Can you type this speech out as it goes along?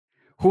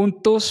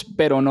Juntos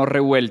pero no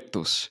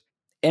revueltos.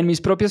 En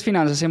Mis Propias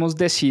Finanzas hemos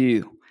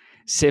decidido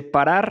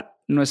separar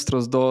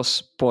nuestros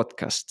dos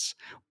podcasts.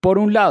 Por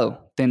un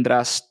lado,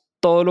 tendrás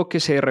todo lo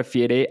que se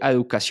refiere a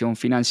educación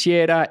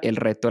financiera, el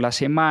reto de la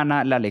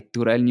semana, la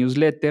lectura del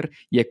newsletter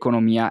y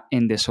economía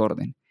en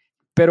desorden.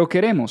 Pero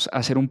queremos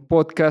hacer un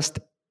podcast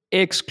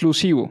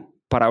exclusivo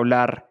para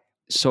hablar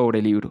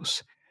sobre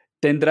libros.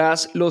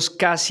 Tendrás los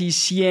casi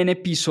 100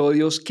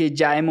 episodios que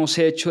ya hemos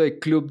hecho de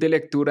Club de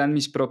Lectura en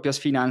Mis Propias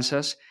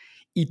Finanzas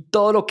y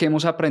todo lo que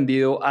hemos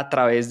aprendido a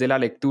través de la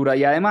lectura,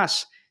 y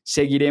además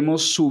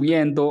seguiremos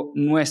subiendo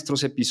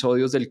nuestros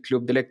episodios del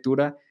Club de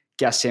Lectura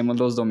que hacemos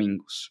los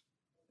domingos.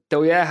 Te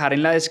voy a dejar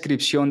en la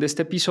descripción de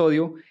este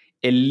episodio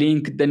el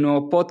link del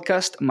nuevo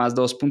podcast Más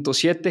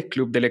 2.7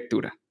 Club de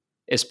Lectura.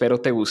 Espero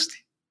te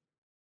guste.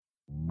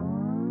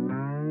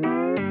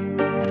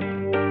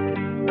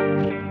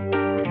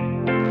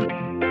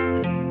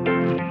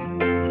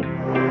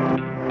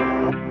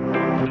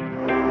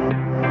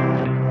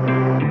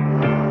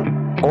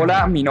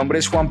 Hola, mi nombre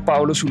es Juan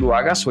Pablo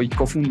Zuluaga, soy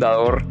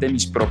cofundador de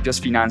Mis Propias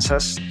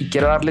Finanzas y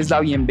quiero darles la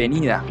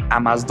bienvenida a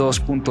Más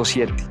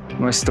 2.7,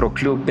 nuestro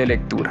club de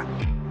lectura.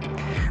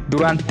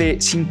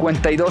 Durante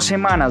 52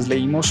 semanas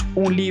leímos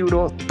un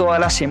libro todas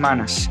las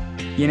semanas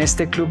y en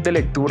este club de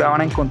lectura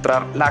van a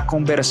encontrar la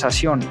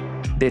conversación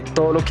de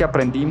todo lo que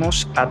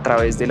aprendimos a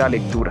través de la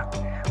lectura.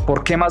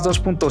 ¿Por qué más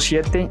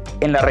 2.7?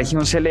 En la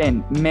región se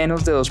leen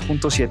menos de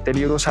 2.7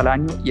 libros al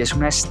año y es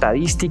una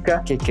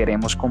estadística que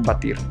queremos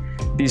combatir.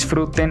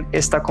 Disfruten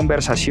esta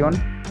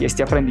conversación y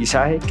este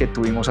aprendizaje que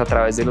tuvimos a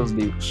través de los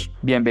libros.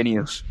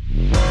 Bienvenidos.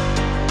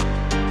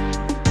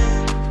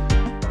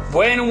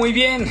 Bueno, muy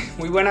bien,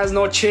 muy buenas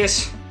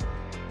noches.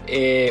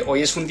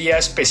 Hoy es un día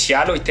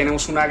especial, hoy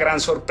tenemos una gran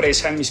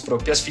sorpresa en Mis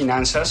Propias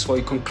Finanzas,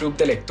 hoy con Club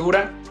de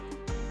Lectura.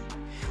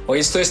 Hoy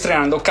estoy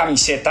estrenando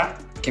camiseta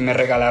que me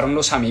regalaron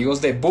los amigos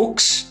de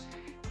Books,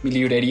 mi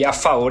librería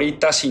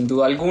favorita sin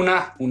duda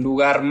alguna, un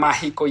lugar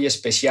mágico y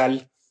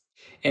especial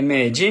en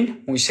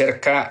Medellín, muy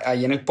cerca,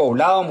 ahí en el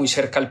Poblado, muy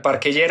cerca al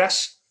Parque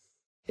Lleras.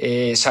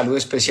 Saludo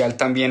especial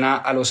también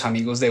a los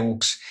amigos de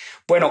Books.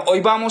 Bueno,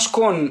 hoy vamos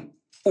con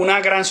una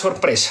gran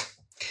sorpresa.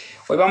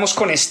 Hoy vamos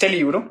con este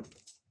libro,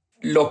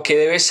 Lo que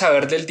debes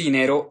saber del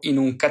dinero y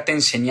nunca te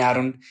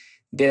enseñaron,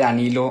 de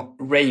Danilo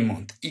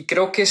Raymond. Y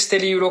creo que este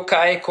libro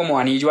cae como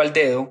anillo al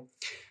dedo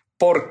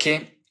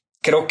porque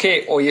creo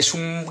que hoy es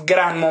un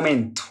gran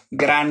momento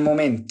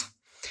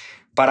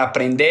para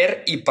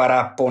aprender y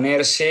para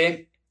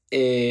ponerse,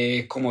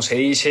 como se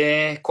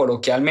dice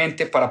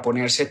coloquialmente, para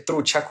ponerse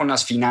trucha con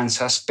las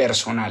finanzas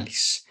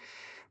personales.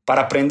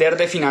 Para aprender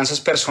de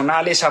finanzas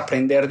personales,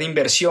 aprender de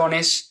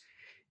inversiones.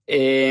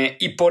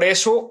 Y por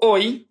eso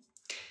hoy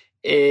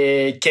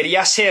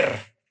quería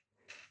hacer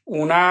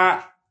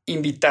una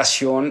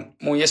invitación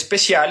muy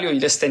especial y hoy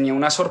les tenía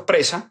una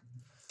sorpresa.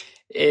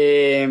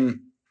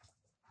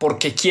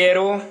 Porque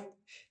quiero,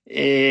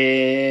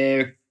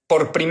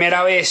 por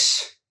primera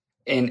vez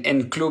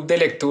en Club de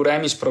Lectura de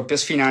Mis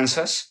Propias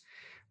Finanzas,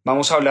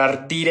 vamos a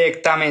hablar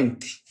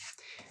directamente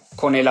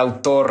con el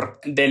autor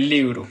del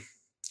libro.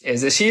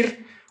 Es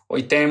decir,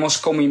 hoy tenemos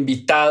como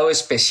invitado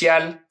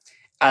especial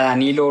a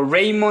Danilo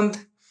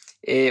Raymond.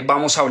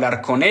 Vamos a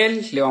hablar con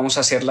él, le vamos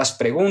a hacer las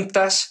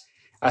preguntas.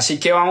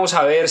 Así que vamos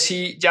a ver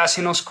si ya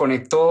se nos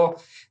conectó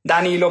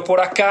Danilo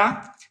por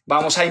acá.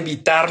 Vamos a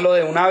invitarlo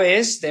de una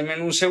vez. Denme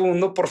un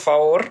segundo, por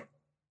favor.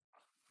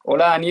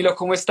 Hola, Danilo,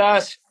 ¿cómo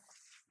estás?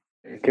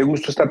 Qué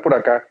gusto estar por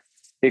acá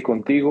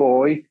contigo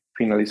hoy,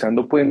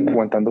 finalizando, pues,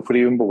 aguantando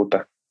frío en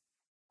Bogotá.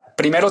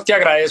 Primero te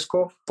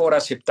agradezco por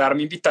aceptar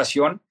mi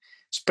invitación.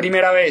 Es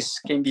primera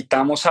vez que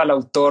invitamos al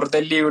autor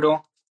del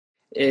libro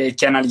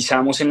que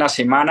analizamos en la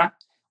semana.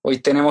 Hoy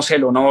tenemos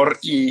el honor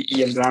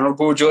y el gran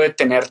orgullo de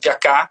tenerte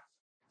acá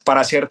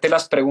para hacerte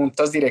las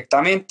preguntas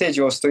directamente.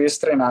 Yo estoy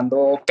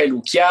estrenando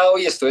peluqueado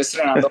y estoy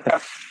estrenando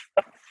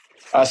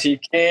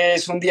así que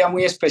es un día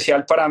muy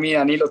especial para mí,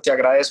 Danilo. Te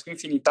agradezco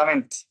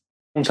infinitamente.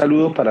 Un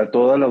saludo para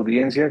toda la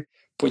audiencia.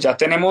 Pues ya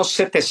tenemos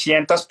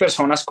 700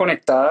 personas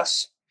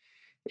conectadas,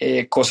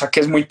 cosa que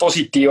es muy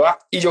positiva.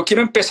 Y yo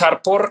quiero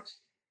empezar por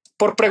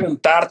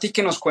preguntarte y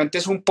que nos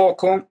cuentes un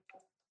poco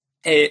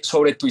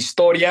sobre tu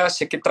historia.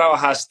 Sé que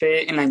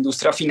trabajaste en la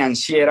industria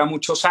financiera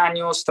muchos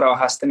años,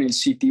 trabajaste en el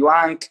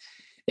Citibank,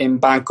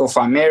 en Bank of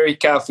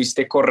America,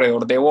 fuiste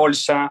corredor de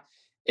bolsa,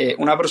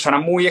 una persona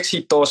muy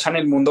exitosa en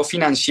el mundo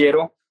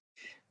financiero,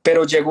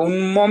 pero llegó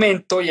un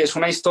momento, y es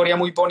una historia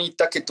muy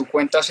bonita que tú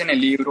cuentas en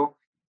el libro,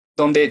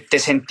 donde te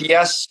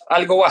sentías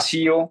algo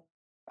vacío,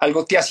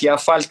 algo te hacía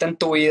falta en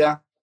tu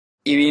vida,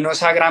 y vino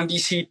esa gran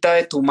visita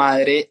de tu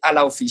madre a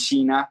la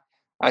oficina.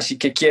 Así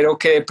que quiero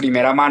que de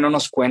primera mano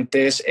nos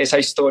cuentes esa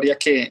historia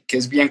que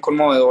es bien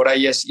conmovedora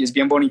y es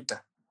bien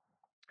bonita.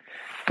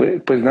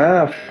 Pues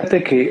nada,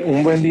 fíjate que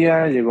un buen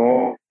día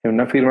llegó en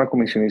una firma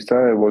comisionista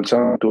de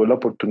bolsa, tuve la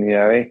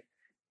oportunidad de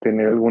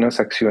tener algunas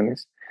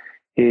acciones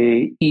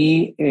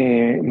y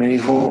me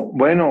dijo,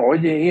 bueno,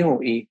 oye hijo,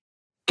 ¿y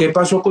qué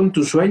pasó con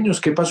tus sueños?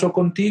 ¿Qué pasó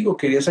contigo?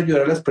 ¿Querías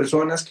ayudar a las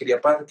personas?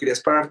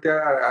 ¿Querías pararte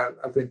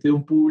al frente de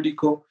un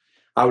público?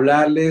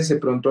 hablarles, de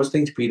pronto hasta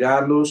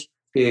inspirarlos,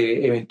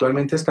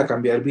 eventualmente hasta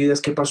cambiar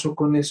vidas. ¿Qué pasó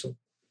con eso?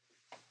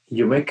 Y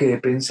yo me quedé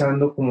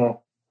pensando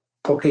como,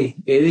 ok,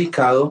 he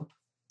dedicado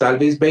tal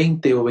vez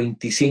 20 o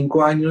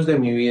 25 años de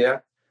mi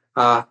vida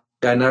a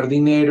ganar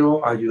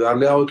dinero, a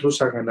ayudarle a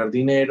otros a ganar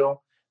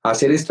dinero, a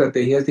hacer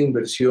estrategias de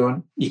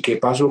inversión. ¿Y qué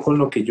pasó con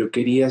lo que yo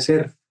quería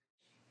hacer?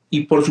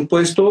 Y por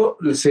supuesto,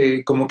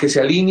 como que se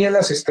alinean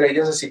las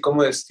estrellas, así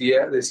como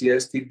decía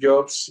Steve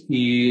Jobs,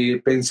 y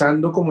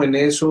pensando como en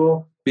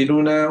eso, vino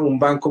un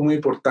banco muy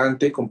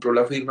importante, compró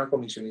la firma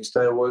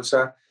comisionista de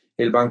bolsa,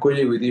 el banco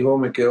llegó y dijo,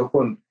 me quedo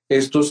con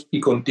estos y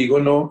contigo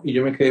no, y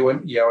yo me quedé,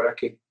 bueno, ¿y ahora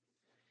qué?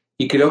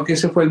 Y creo que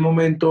ese fue el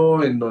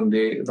momento en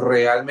donde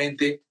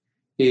realmente,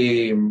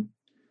 eh,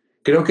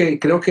 creo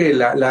que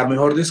la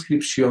mejor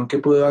descripción que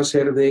puedo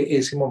hacer de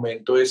ese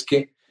momento es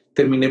que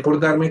terminé por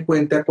darme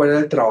cuenta cuál era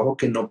el trabajo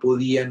que no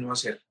podía no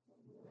hacer.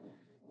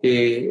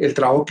 El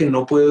trabajo que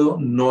no puedo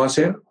no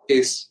hacer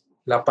es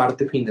la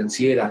parte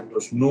financiera,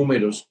 los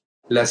números,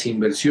 las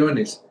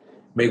inversiones.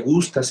 Me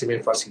gusta, se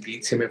me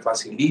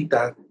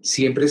facilita,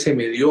 siempre se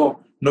me dio.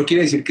 No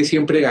quiere decir que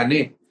siempre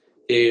gané,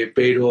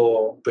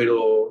 pero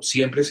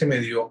siempre se me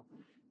dio.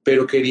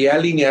 Pero quería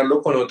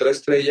alinearlo con otra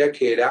estrella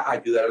que era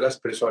ayudar a las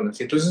personas.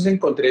 Y entonces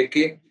encontré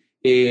que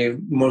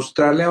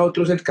mostrarle a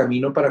otros el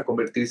camino para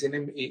convertirse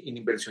en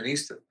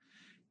inversionistas,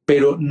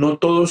 pero no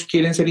todos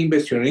quieren ser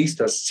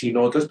inversionistas,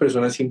 sino otras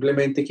personas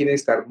simplemente quieren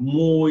estar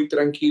muy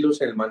tranquilos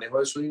en el manejo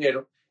de su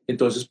dinero.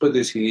 Entonces, pues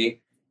decidí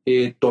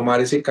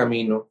tomar ese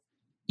camino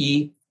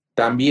y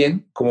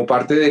también como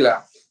parte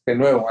de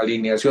nuevo,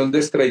 alineación de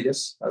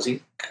estrellas,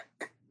 así,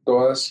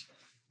 todas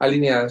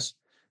alineadas,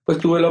 pues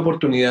tuve la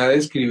oportunidad de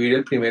escribir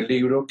el primer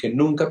libro que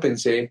nunca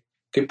pensé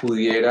que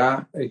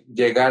pudiera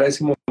llegar a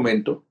ese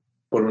momento,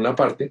 por una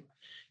parte,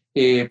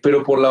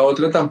 pero por la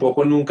otra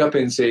tampoco nunca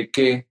pensé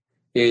que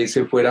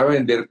se fuera a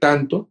vender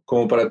tanto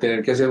como para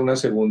tener que hacer una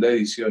segunda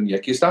edición. Y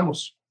aquí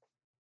estamos.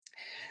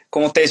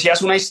 Como te decía,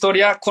 es una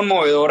historia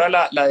conmovedora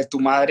la de tu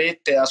madre.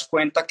 Te das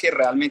cuenta que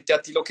realmente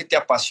a ti lo que te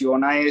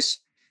apasiona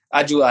es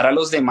ayudar a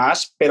los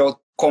demás,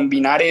 pero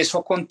combinar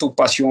eso con tu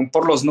pasión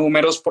por los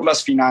números, por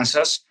las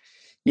finanzas,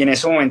 y en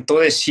ese momento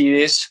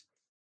decides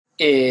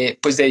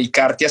pues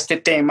dedicarte a este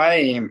tema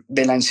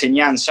de la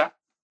enseñanza.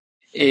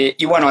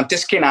 Y bueno,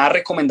 antes que nada,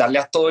 recomendarle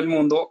a todo el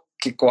mundo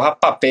que coja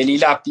papel y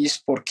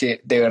lápiz, porque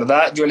de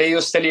verdad yo he leído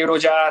este libro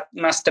ya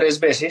unas 3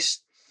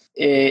 veces.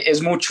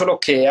 Es mucho lo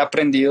que he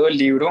aprendido del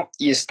libro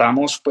y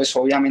estamos pues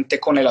obviamente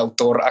con el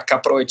autor acá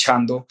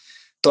aprovechando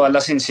todas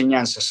las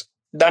enseñanzas.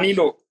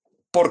 Danilo,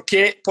 ¿por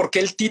qué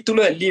el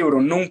título del libro?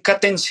 Nunca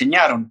te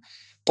enseñaron.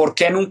 ¿Por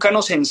qué nunca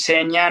nos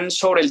enseñan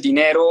sobre el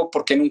dinero?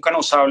 ¿Por qué nunca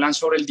nos hablan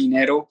sobre el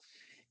dinero?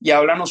 Y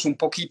háblanos un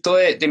poquito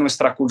de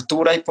nuestra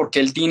cultura y por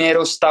qué el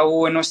dinero es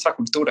tabú en nuestra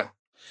cultura.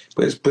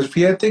 Pues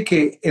fíjate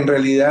que en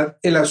realidad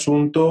el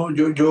asunto,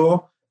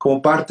 yo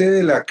como parte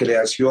de la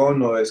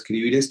creación o de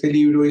escribir este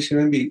libro hice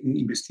una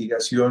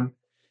investigación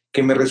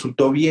que me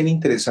resultó bien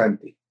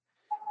interesante.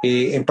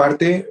 En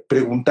parte,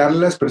 preguntarle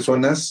a las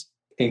personas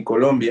en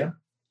Colombia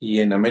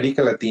y en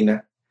América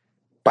Latina,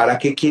 ¿para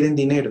qué quieren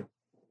dinero?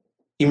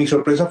 Y mi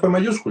sorpresa fue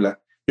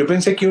mayúscula. Yo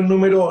pensé que un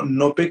número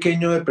no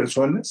pequeño de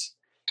personas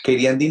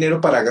querían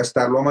dinero para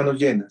gastarlo a manos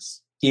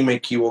llenas y me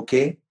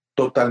equivoqué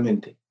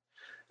totalmente.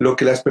 Lo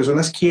que las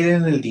personas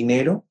quieren en el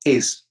dinero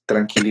es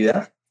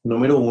tranquilidad,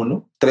 número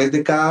uno. 3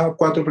 de cada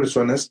 4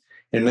 personas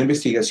en una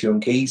investigación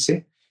que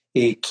hice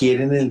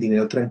quieren en el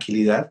dinero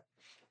tranquilidad.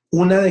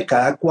 1 de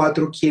cada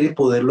 4 quiere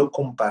poderlo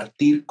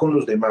compartir con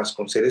los demás,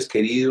 con seres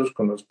queridos,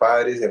 con los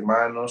padres,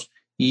 hermanos,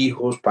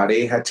 hijos,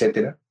 pareja,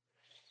 etcétera.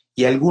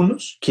 Y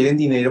algunos quieren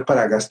dinero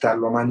para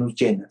gastarlo a manos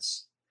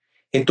llenas.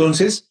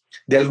 Entonces,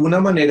 de alguna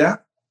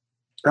manera,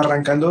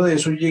 arrancando de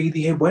eso, llegué y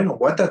dije, bueno,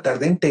 voy a tratar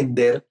de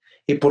entender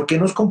por qué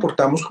nos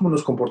comportamos como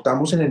nos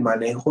comportamos en el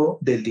manejo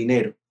del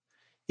dinero.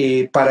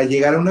 Para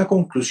llegar a una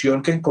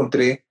conclusión que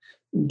encontré,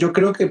 yo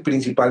creo que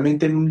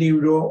principalmente en un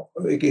libro,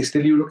 este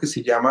libro que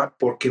se llama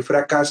 ¿Por qué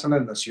fracasan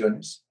las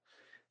naciones?,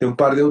 de un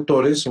par de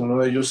autores. Uno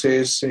de ellos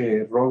es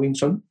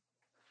Robinson,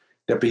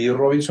 de apellido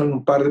Robinson,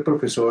 un par de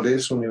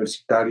profesores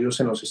universitarios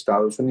en los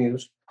Estados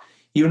Unidos.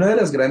 Y una de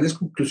las grandes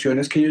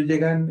conclusiones que ellos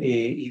llegan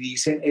y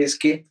dicen es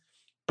que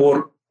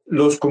por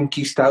los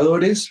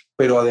conquistadores,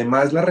 pero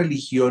además la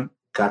religión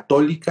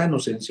católica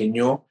nos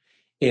enseñó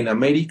en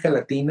América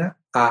Latina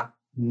a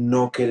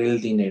no querer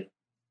el dinero.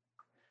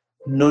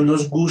 No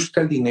nos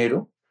gusta el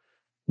dinero,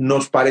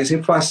 nos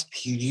parece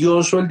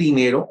fastidioso el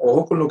dinero,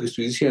 ojo con lo que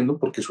estoy diciendo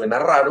porque suena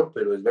raro,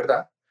 pero es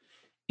verdad.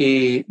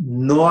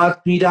 No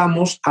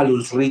admiramos a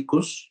los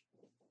ricos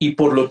y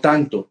por lo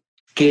tanto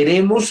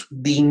queremos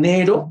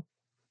dinero,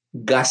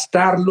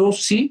 gastarlo,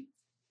 sí,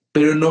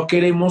 pero no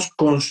queremos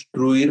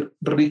construir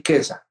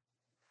riqueza,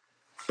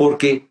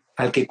 porque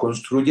al que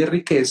construye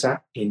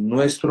riqueza en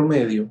nuestro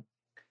medio,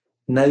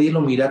 nadie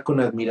lo mira con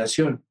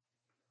admiración.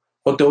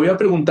 O te voy a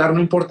preguntar, no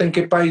importa en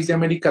qué país de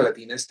América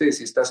Latina estés,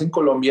 si estás en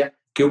Colombia,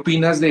 ¿qué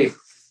opinas de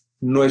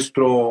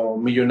nuestro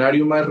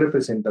millonario más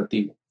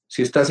representativo?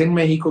 Si estás en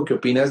México, ¿qué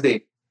opinas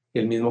de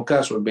el mismo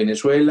caso? En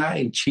Venezuela,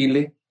 en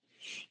Chile.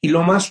 Y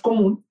lo más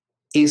común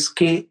es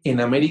que en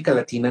América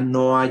Latina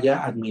no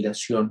haya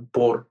admiración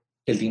por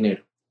el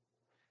dinero.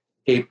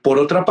 Por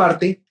otra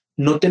parte,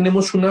 no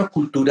tenemos una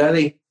cultura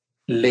de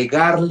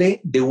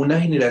legarle de una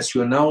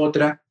generación a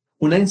otra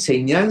una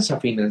enseñanza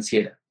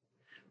financiera,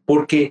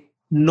 porque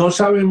no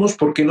sabemos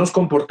por qué nos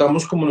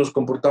comportamos como nos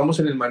comportamos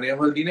en el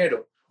manejo del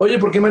dinero. Oye,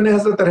 ¿por qué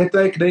manejas la tarjeta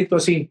de crédito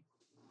así?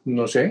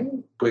 No sé,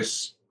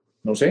 pues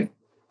no sé.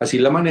 Así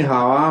la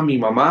manejaba mi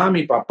mamá,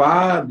 mi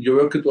papá, yo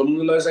veo que todo el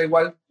mundo lo hace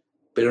igual,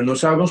 pero no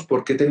sabemos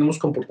por qué tenemos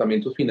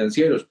comportamientos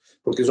financieros,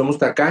 porque somos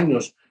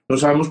tacaños, no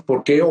sabemos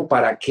por qué o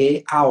para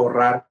qué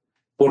ahorrar,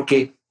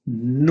 porque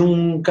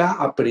nunca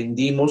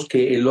aprendimos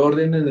que el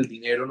orden en el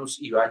dinero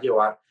nos iba a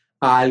llevar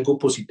a algo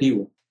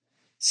positivo.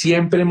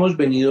 Siempre hemos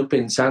venido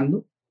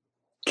pensando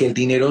que el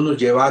dinero nos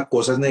lleva a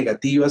cosas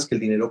negativas, que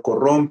el dinero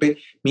corrompe,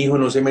 mi hijo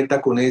no se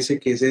meta con ese,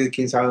 que ese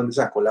quién sabe dónde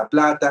sacó la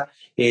plata,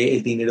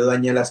 el dinero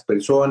daña a las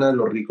personas,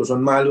 los ricos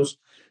son malos.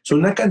 Son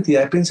una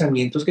cantidad de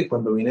pensamientos que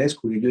cuando vine a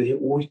descubrir yo dije,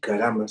 uy,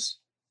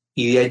 carambas.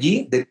 Y de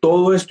allí, de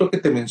todo esto que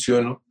te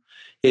menciono,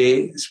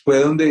 fue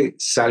donde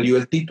salió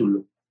el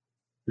título,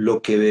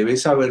 Lo que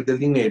debes saber del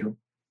dinero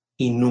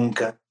y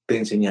nunca te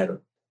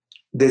enseñaron.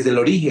 Desde el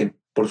origen,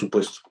 por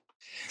supuesto.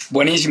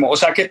 Buenísimo. O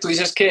sea que tú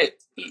dices que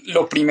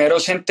lo primero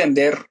es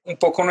entender un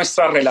poco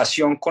nuestra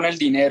relación con el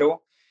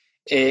dinero,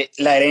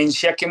 la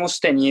herencia que hemos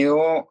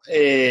tenido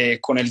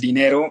con el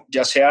dinero,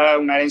 ya sea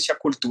una herencia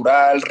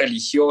cultural,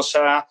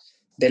 religiosa,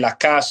 de la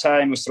casa,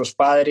 de nuestros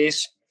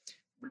padres.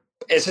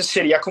 Ese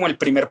sería como el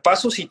primer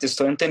paso, si te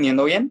estoy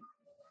entendiendo bien.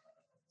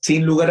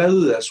 Sin lugar a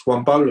dudas,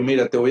 Juan Pablo,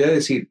 mira, te voy a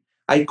decir,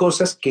 hay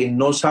cosas que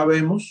no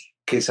sabemos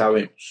que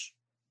sabemos.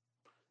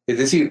 Es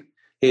decir,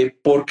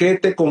 ¿por qué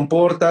te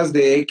comportas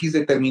de X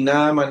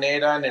determinada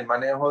manera en el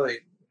manejo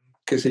de,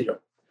 qué sé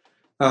yo?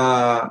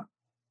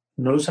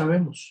 No lo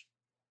sabemos.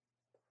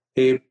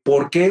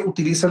 ¿Por qué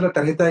utilizas la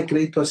tarjeta de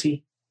crédito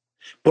así?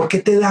 ¿Por qué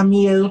te da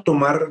miedo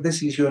tomar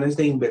decisiones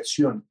de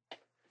inversión?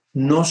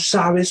 No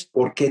sabes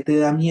por qué te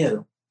da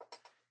miedo.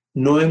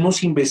 No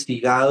hemos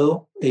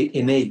investigado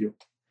en ello.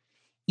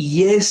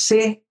 Y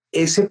ese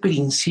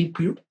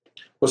principio,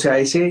 o sea,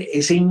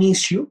 ese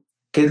inicio,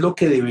 ¿qué es lo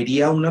que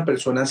debería una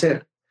persona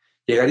hacer?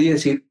 Llegar y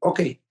decir,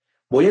 ok,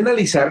 voy a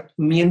analizar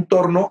mi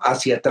entorno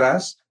hacia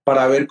atrás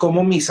para ver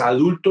cómo mis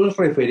adultos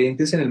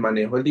referentes en el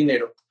manejo del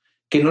dinero,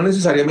 que no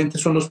necesariamente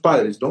son los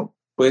padres, ¿no?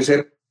 Puede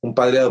ser un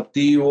padre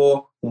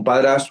adoptivo, un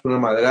padrastro, una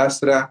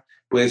madrastra,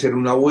 puede ser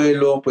un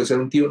abuelo, puede ser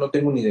un tío, no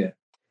tengo ni idea.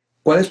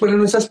 ¿Cuáles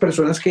fueron esas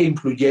personas que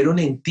influyeron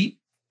en ti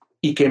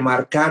y que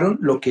marcaron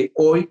lo que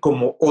hoy,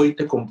 como hoy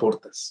te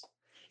comportas?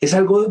 Es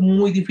algo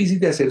muy difícil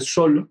de hacer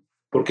solo,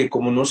 porque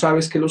como no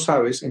sabes que lo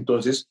sabes,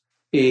 entonces,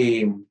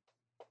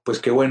 pues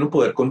qué bueno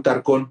poder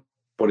contar con,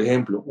 por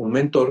ejemplo, un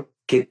mentor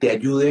que te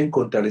ayude a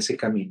encontrar ese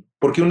camino.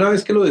 Porque una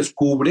vez que lo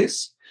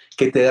descubres,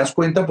 que te das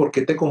cuenta por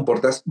qué te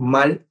comportas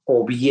mal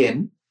o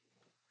bien,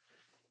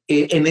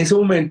 en ese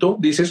momento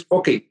dices,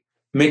 ok,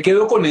 me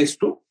quedo con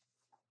esto,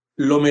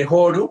 lo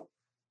mejoro,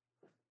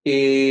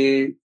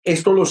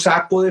 esto lo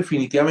saco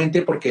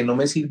definitivamente porque no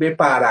me sirve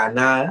para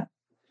nada,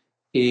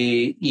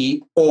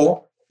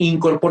 o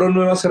incorporo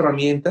nuevas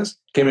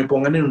herramientas que me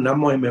pongan en una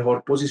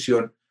mejor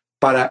posición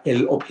para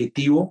el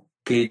objetivo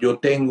que yo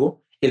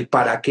tengo, el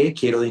para qué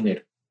quiero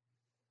dinero.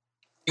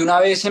 Y una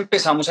vez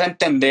empezamos a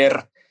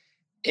entender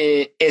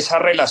esa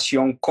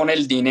relación con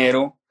el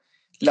dinero,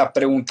 la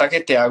pregunta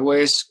que te hago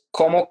es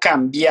cómo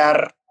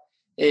cambiar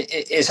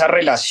esa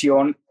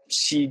relación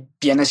si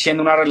viene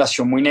siendo una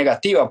relación muy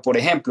negativa. Por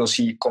ejemplo,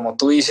 si, como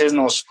tú dices,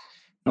 nos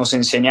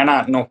enseñan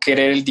a no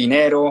querer el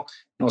dinero,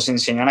 nos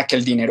enseñan a que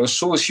el dinero es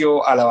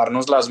sucio, a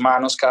lavarnos las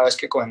manos cada vez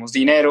que cogemos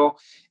dinero,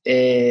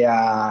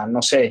 a,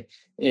 no sé,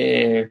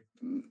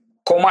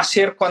 cómo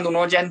hacer cuando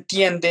uno ya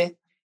entiende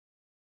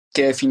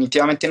que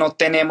definitivamente no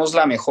tenemos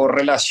la mejor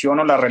relación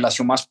o la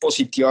relación más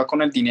positiva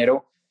con el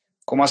dinero,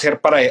 ¿cómo hacer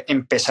para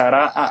empezar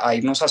a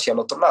irnos hacia el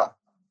otro lado?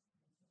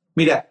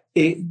 Mira,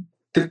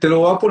 te lo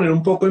voy a poner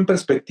un poco en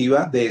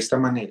perspectiva de esta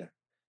manera.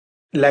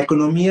 La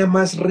economía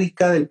más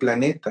rica del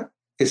planeta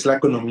es la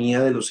economía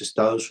de los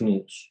Estados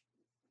Unidos.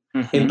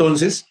 Uh-huh.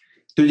 Entonces,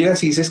 tú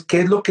llegas y dices, ¿qué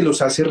es lo que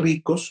los hace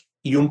ricos?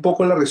 Y un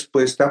poco la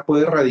respuesta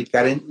puede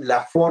radicar en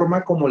la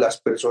forma como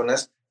las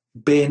personas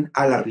ven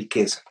a la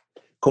riqueza,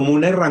 como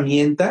una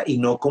herramienta y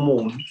no como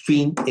un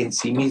fin en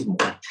sí mismo.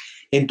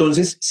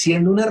 Entonces,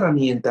 siendo una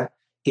herramienta,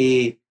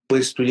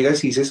 pues tú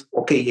llegas y dices,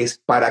 ok,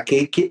 ¿para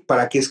qué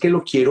es que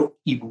lo quiero?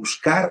 Y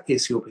buscar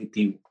ese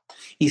objetivo.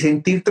 Y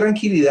sentir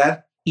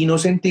tranquilidad y no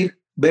sentir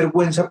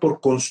vergüenza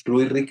por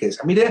construir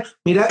riqueza.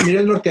 Mira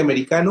el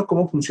norteamericano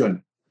cómo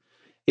funciona.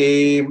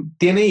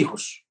 Tiene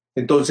hijos.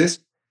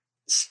 Entonces,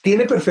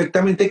 tiene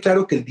perfectamente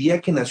claro que el día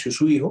que nació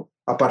su hijo,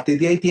 a partir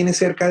de ahí tiene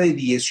cerca de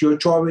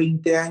 18 a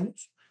 20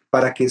 años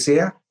para que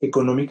sea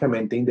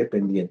económicamente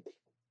independiente.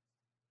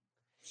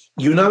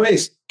 Y una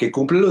vez que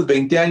cumple los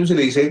 20 años y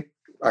le dice,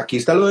 aquí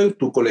está lo de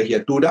tu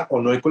colegiatura o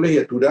no hay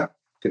colegiatura,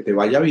 que te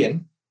vaya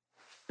bien,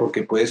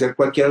 porque puede ser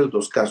cualquiera de los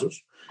dos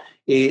casos,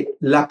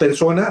 la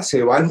persona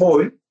se va al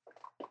joven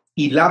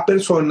y la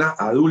persona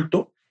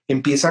adulto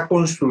empieza a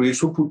construir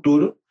su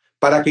futuro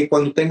para que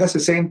cuando tenga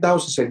 60 o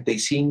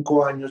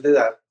 65 años de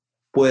edad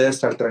pueda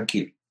estar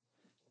tranquilo.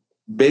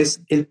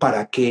 ¿Ves el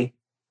para qué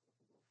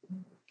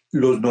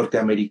los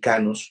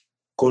norteamericanos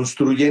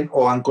construyen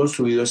o han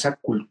construido esa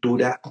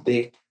cultura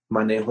de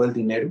manejo del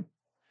dinero?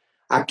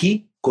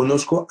 Aquí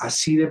conozco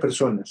así de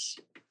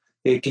personas,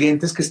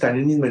 clientes que están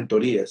en mis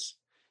mentorías,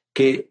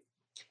 que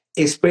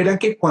esperan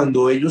que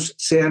cuando ellos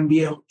sean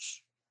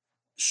viejos,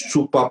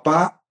 su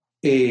papá,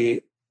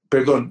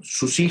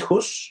 sus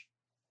hijos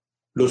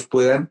los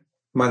puedan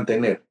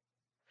mantener.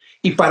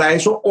 Y para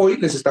eso hoy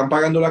les están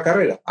pagando la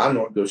carrera. Ah,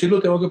 no, yo sí lo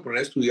tengo que poner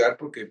a estudiar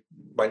porque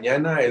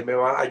mañana él me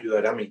va a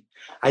ayudar a mí.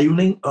 Hay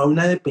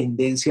una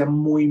dependencia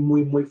muy,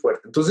 muy, muy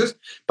fuerte. Entonces,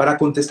 para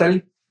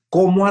contestar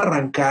cómo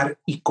arrancar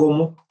y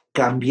cómo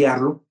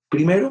cambiarlo,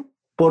 primero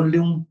ponle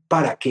un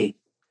para qué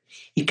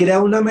y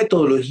crea una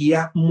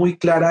metodología muy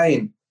clara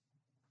en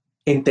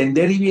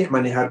entender y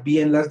manejar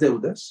bien las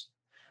deudas,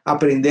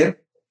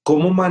 aprender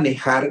cómo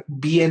manejar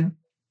bien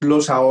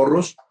los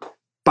ahorros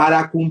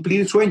para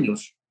cumplir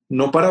sueños,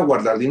 no para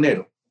guardar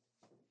dinero.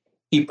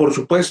 Y por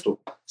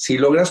supuesto, si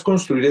logras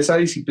construir esa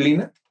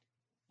disciplina,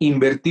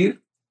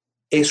 invertir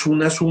es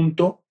un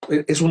asunto,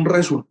 es un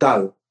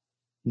resultado,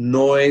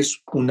 no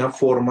es una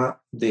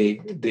forma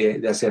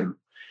de hacerlo.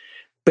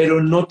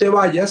 Pero no te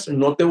vayas,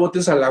 no te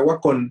botes al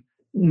agua con,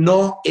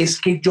 no, es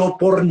que yo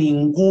por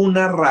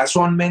ninguna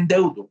razón me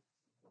endeudo.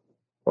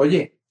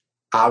 Oye,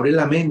 abre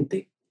la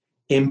mente,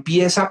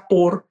 empieza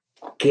por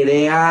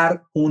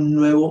crear un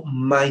nuevo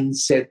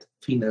mindset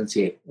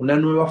financiero, una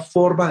nueva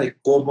forma de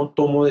cómo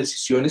tomo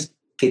decisiones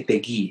que te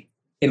guíe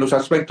en los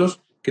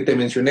aspectos que te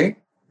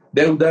mencioné,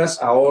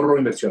 deudas, ahorro,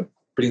 inversión,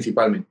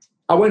 principalmente.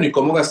 Ah, bueno, y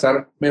cómo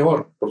gastar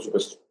mejor, por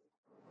supuesto.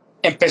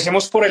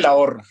 Empecemos por el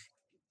ahorro,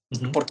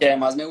 porque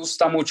además me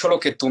gusta mucho lo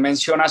que tú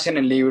mencionas en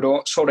el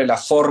libro sobre la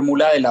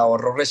fórmula del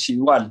ahorro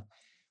residual.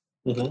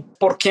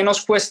 ¿Por qué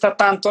nos cuesta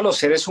tanto a los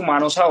seres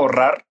humanos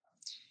ahorrar?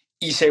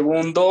 Y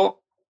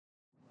segundo,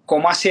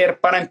 ¿cómo hacer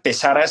para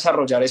empezar a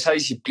desarrollar esa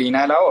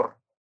disciplina del ahorro?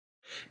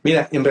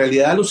 Mira, en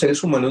realidad a los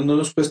seres humanos no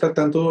nos cuesta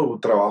tanto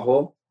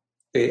trabajo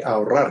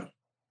ahorrar.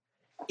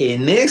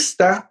 En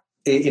esta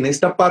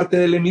parte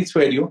del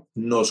hemisferio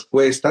nos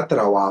cuesta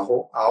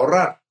trabajo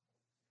ahorrar.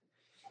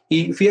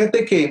 Y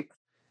fíjate que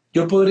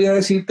yo podría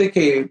decirte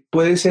que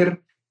puede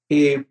ser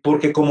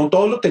porque como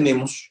todo lo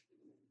tenemos,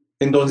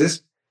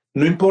 entonces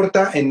no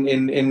importa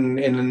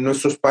en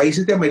nuestros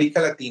países de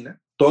América Latina,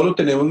 todo lo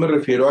tenemos, me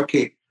refiero a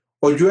que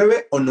o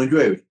llueve o no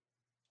llueve.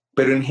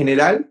 Pero en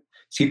general,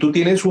 si tú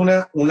tienes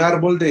un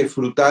árbol de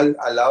frutal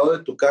al lado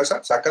de tu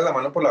casa, sacas la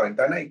mano por la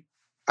ventana y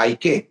 ¿hay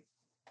qué?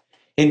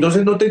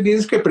 Entonces no te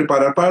tienes que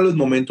preparar para los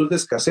momentos de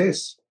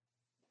escasez.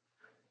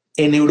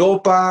 En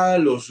Europa,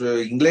 los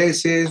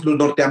ingleses, los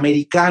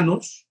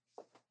norteamericanos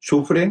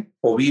sufren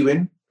o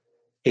viven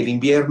el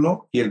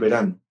invierno y el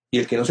verano. Y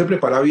el que no se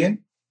prepara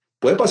bien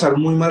puede pasar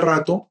un muy mal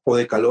rato o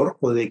de calor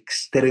o de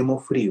extremo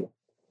frío.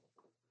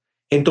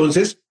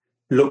 Entonces,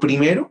 lo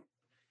primero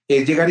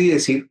es llegar y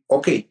decir,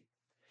 ok,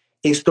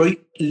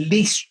 estoy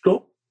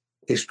listo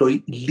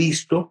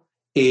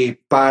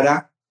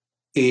para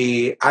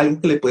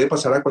algo que le puede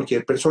pasar a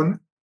cualquier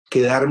persona,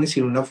 quedarme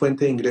sin una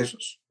fuente de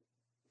ingresos.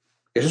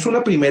 Esa es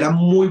una primera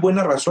muy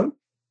buena razón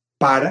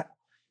para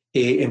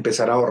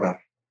empezar a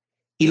ahorrar.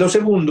 Y lo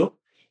segundo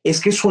es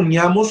que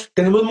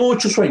tenemos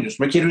muchos sueños.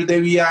 Me quiero ir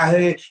de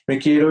viaje, me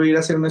quiero ir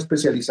a hacer una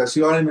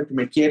especialización,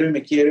 me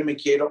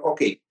quiero,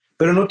 ok.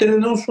 Pero no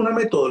tenemos una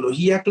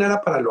metodología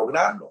clara para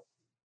lograrlo.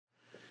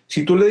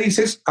 Si tú le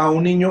dices a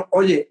un niño,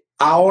 oye,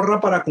 ahorra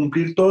para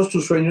cumplir todos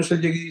tus sueños,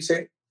 él llega y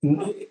dice,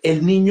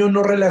 el niño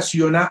no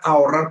relaciona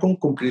ahorrar con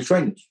cumplir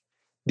sueños.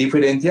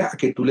 Diferencia a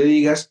que tú le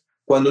digas,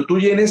 cuando tú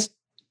llenes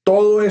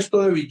todo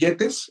esto de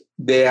billetes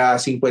de a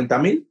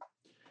 50,000,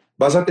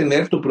 vas a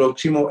tener tu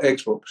próximo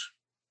Xbox.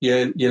 Y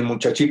el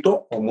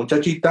muchachito o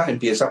muchachita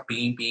empieza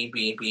pin,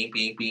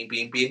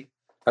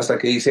 hasta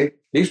que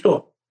dice,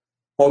 listo,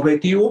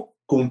 objetivo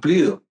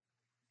cumplido,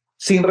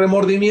 sin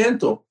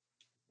remordimiento.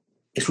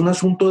 Es un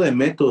asunto de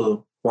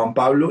método, Juan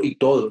Pablo y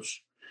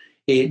todos.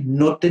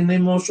 No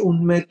tenemos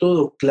un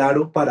método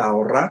claro para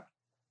ahorrar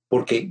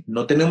porque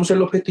no tenemos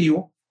el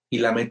objetivo y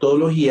la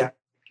metodología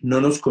no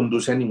nos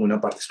conduce a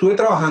ninguna parte. Estuve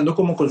trabajando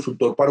como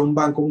consultor para un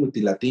banco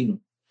multilatino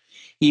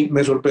y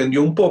me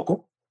sorprendió un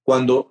poco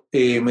cuando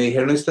me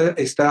dijeron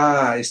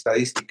esta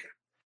estadística.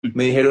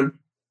 Me dijeron,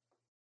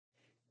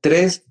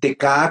 3 de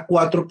cada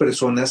 4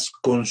 personas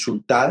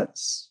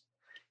consultadas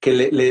que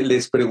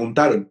les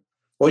preguntaron,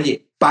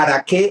 oye,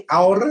 ¿para qué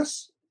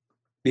ahorras?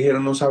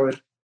 Dijeron no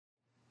saber.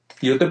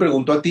 Y yo te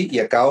pregunto a ti y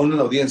a cada uno en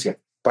la audiencia,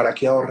 ¿para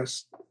qué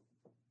ahorras?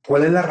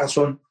 ¿Cuál es la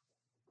razón?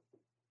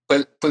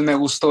 Pues me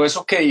gustó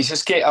eso que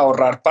dices, que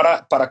ahorrar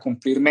para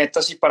cumplir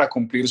metas y para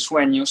cumplir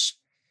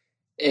sueños,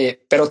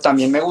 pero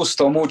también me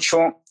gustó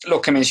mucho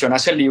lo que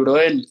mencionas el libro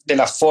de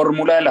la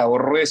fórmula del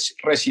ahorro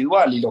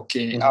residual y lo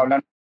que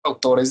hablan los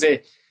autores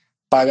de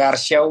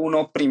pagarse a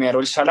uno primero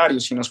el salario.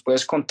 Si nos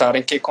puedes contar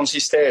en qué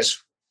consiste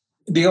eso.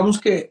 Digamos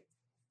que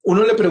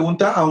uno le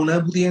pregunta a una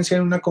audiencia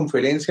en una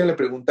conferencia, le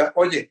pregunta,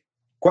 oye,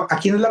 ¿A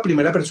quién es la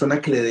primera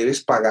persona que le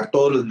debes pagar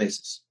todos los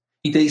meses?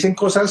 Y te dicen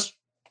cosas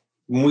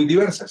muy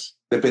diversas,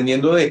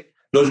 dependiendo de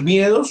los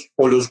miedos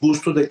o los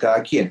gustos de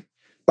cada quien.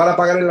 Para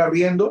pagar el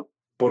arriendo,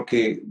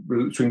 porque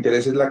su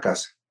interés es la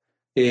casa.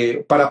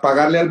 Para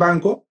pagarle al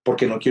banco,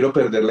 porque no quiero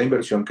perder la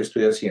inversión que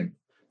estoy haciendo.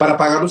 Para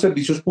pagar los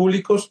servicios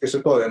públicos,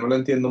 eso todavía no lo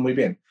entiendo muy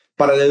bien.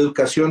 Para la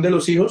educación de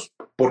los hijos,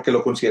 porque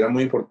lo consideran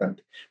muy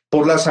importante.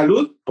 Por la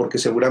salud, porque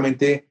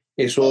seguramente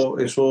eso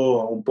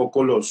un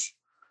poco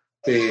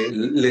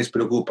les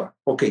preocupa.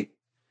 Ok,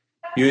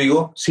 yo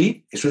digo,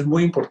 sí, eso es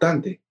muy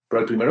importante,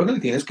 pero el primero que le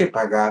tienes que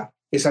pagar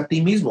es a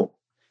ti mismo,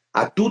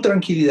 a tu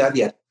tranquilidad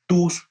y a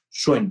tus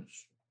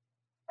sueños.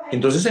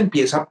 Entonces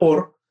empieza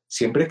por,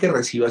 siempre que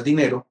recibas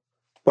dinero,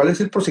 ¿cuál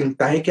es el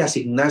porcentaje que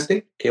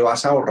asignaste que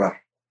vas a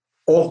ahorrar?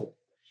 Ojo,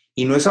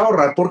 y no es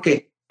ahorrar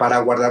porque para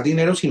guardar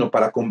dinero, sino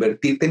para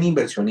convertirte en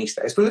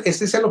inversionista.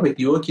 Este es el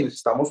objetivo de quienes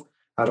estamos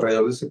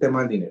alrededor de este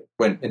tema del dinero.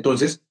 Bueno,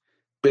 entonces,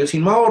 pero si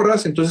no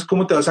ahorras, entonces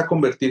 ¿cómo te vas a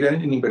convertir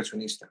en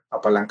inversionista?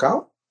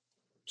 ¿Apalancado?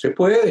 Se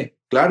puede,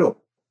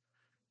 claro,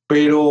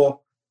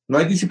 pero no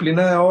hay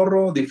disciplina de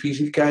ahorro,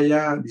 difícil que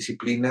haya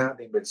disciplina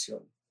de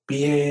inversión.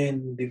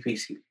 Bien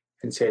difícil,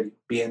 en serio,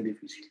 bien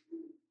difícil.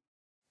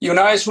 Y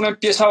una vez uno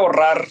empieza a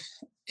ahorrar,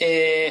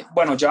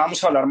 bueno, ya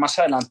vamos a hablar más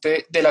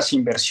adelante de las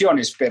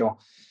inversiones, pero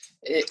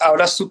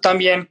hablas tú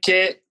también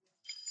que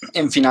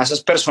en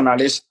finanzas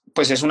personales,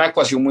 pues es una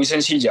ecuación muy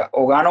sencilla,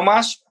 o gano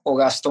más o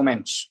gasto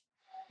menos.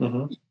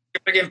 Uh-huh.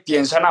 Siempre que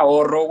piensan en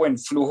ahorro o en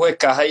flujo de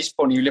caja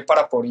disponible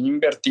para poder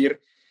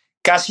invertir,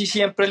 casi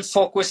siempre el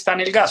foco está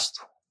en el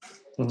gasto,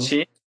 uh-huh.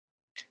 ¿Sí?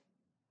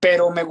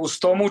 Pero me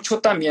gustó mucho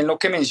también lo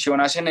que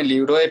mencionas en el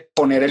libro de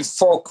poner el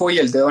foco y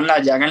el dedo en la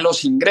llaga en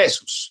los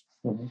ingresos.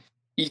 Uh-huh.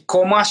 Y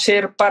cómo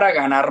hacer para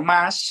ganar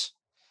más,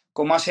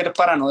 cómo hacer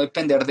para no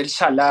depender del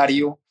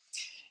salario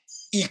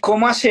y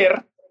cómo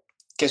hacer,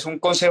 que es un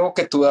consejo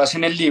que tú das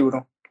en el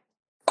libro,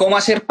 cómo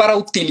hacer para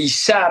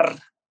utilizar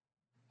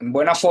en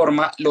buena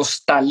forma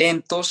los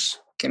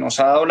talentos que nos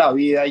ha dado la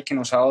vida y que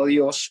nos ha dado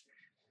Dios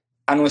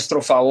a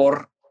nuestro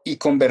favor y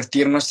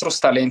convertir nuestros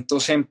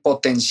talentos en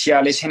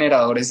potenciales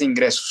generadores de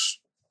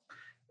ingresos.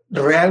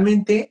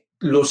 Realmente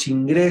los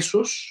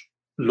ingresos,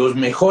 los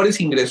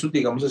mejores ingresos,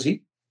 digamos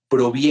así,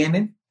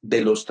 provienen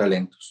de los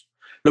talentos.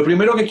 Lo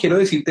primero que quiero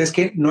decirte es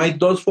que no hay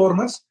dos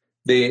formas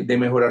de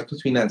mejorar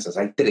tus finanzas,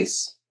 hay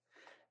tres.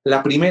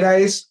 La primera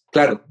es,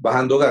 claro,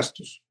 bajando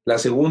gastos. La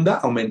segunda,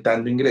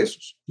 aumentando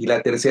ingresos. Y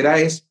la tercera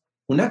es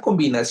una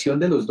combinación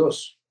de los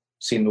dos,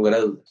 sin lugar a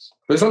dudas.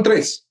 Entonces son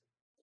tres.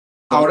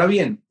 Ahora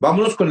bien,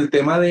 vámonos con el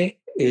tema de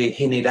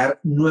generar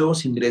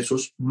nuevos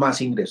ingresos,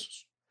 más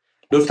ingresos.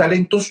 Los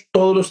talentos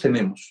todos los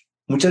tenemos.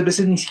 Muchas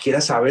veces ni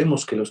siquiera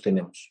sabemos que los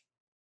tenemos.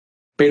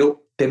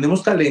 Pero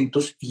tenemos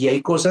talentos y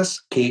hay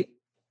cosas que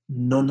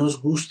no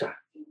nos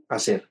gusta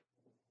hacer.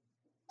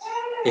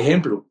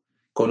 Ejemplo,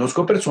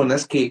 conozco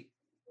personas que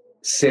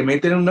se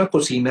meten en una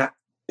cocina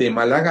de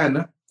mala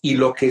gana y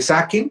lo que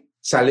saquen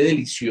sale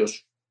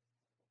delicioso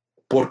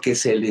porque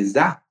se les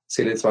da,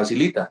 se les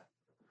facilita.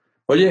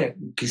 Oye,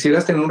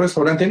 ¿quisieras tener un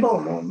restaurante?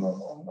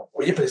 No.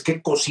 Oye, pero es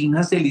que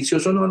cocinas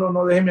delicioso.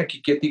 No, déjeme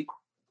aquí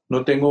quietico.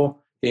 No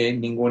tengo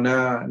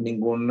ninguna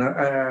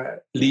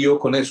lío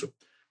con eso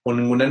o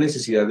ninguna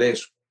necesidad de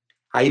eso.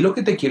 Ahí lo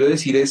que te quiero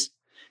decir es,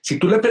 si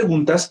tú le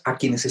preguntas a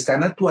quienes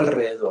están a tu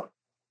alrededor,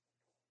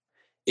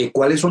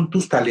 ¿cuáles son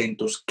tus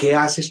talentos? ¿Qué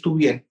haces tú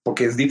bien?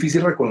 Porque es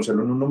difícil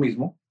reconocerlo en uno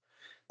mismo.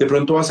 De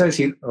pronto vas a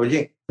decir,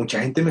 oye,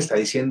 mucha gente me está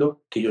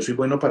diciendo que yo soy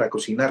bueno para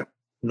cocinar.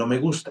 No me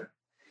gusta.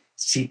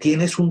 Si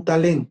tienes un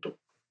talento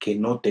que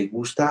no te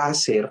gusta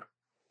hacer,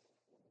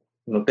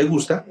 no te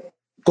gusta,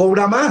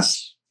 cobra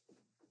más.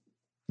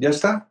 Ya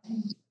está.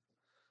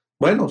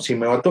 Bueno, si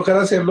me va a tocar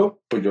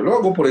hacerlo, pues yo lo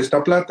hago por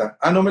esta plata.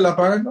 Ah, ¿no me la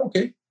pagan? Ok.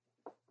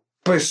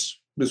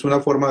 Pues es una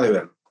forma de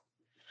verlo.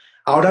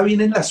 Ahora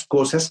vienen las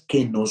cosas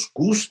que nos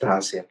gusta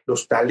hacer,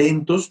 los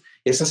talentos,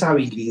 esas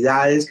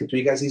habilidades que tú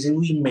digas y dices,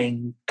 uy, me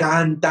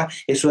encanta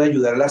eso de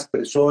ayudar a las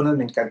personas,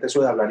 me encanta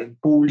eso de hablar en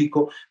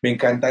público, me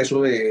encanta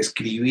eso de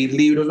escribir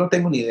libros, no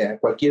tengo ni idea,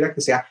 cualquiera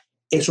que sea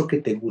eso que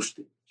te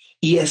guste.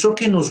 Y eso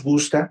que nos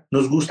gusta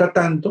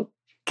tanto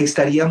que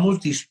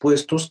estaríamos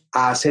dispuestos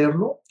a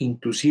hacerlo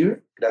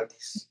inclusive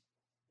gratis.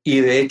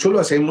 Y de hecho lo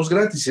hacemos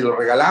gratis y lo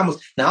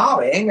regalamos. No,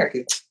 venga,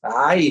 que,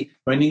 ay,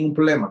 no hay ningún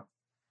problema.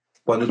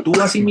 Cuando tú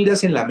vas y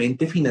miras en la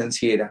mente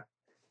financiera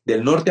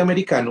del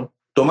norteamericano,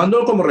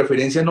 tomándolo como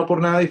referencia no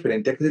por nada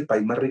diferente a que es el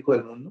país más rico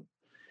del mundo,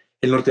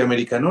 el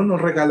norteamericano no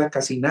regala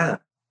casi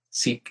nada.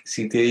 Si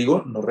te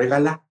digo, no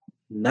regala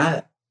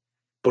nada,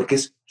 porque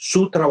es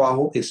su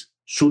trabajo, es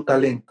su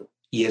talento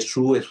y es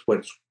su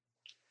esfuerzo.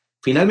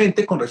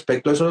 Finalmente, con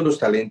respecto a eso de los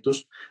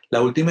talentos,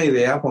 la última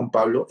idea, Juan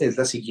Pablo, es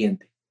la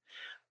siguiente.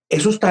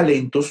 Esos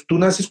talentos, tú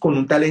naces con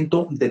un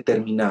talento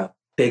determinado,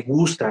 te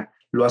gusta,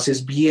 lo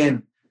haces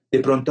bien, de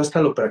pronto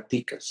hasta lo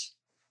practicas.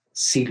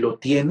 Si lo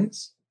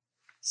tienes,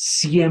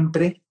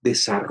 siempre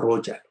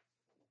desarróllalo.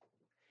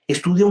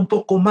 Estudia un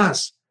poco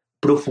más,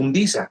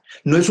 profundiza.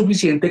 No es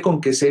suficiente con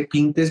que se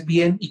pintes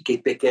bien y que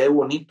te quede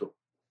bonito.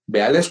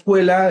 Ve a la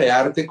escuela de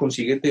arte,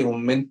 consíguete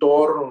un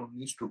mentor,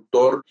 un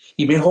instructor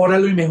y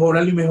mejóralo y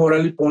mejóralo y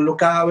mejóralo y ponlo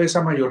cada vez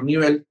a mayor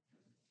nivel,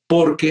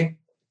 porque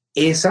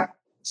esa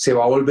se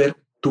va a volver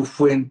tu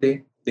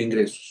fuente de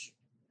ingresos,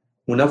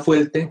 una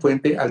fuente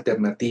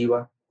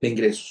alternativa de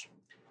ingresos.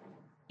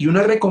 Y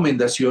una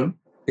recomendación,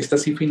 esta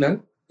sí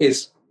final,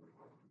 es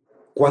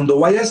cuando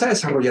vayas a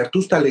desarrollar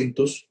tus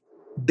talentos,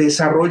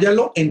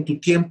 desarróllalo en tu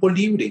tiempo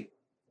libre.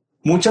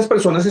 Muchas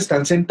personas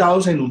están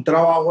sentados en un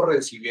trabajo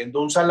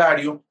recibiendo un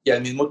salario y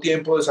al mismo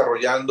tiempo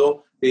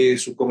desarrollando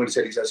su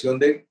comercialización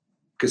de,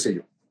 qué sé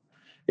yo,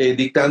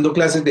 dictando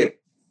clases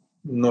de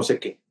no sé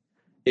qué,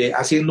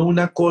 haciendo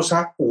una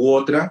cosa u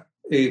otra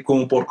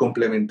como por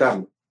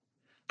complementarlo.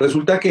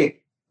 Resulta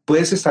que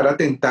puedes estar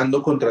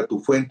atentando contra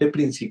tu fuente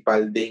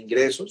principal de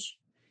ingresos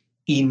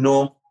y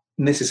no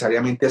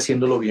necesariamente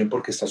haciéndolo bien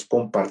porque estás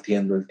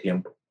compartiendo el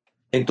tiempo.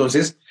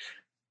 Entonces,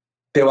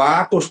 te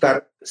va a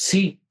costar,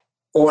 sí,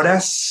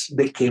 horas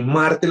de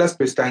quemarte las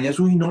pestañas.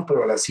 Uy, no,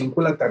 pero a las 5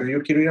 de la tarde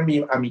yo quiero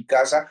ir a mi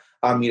casa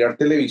a mirar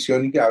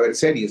televisión y a ver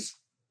series.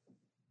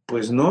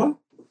 Pues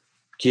no,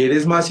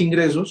 ¿quieres más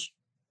ingresos?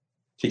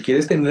 Si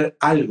quieres tener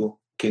algo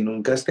que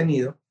nunca has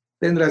tenido,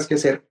 tendrás que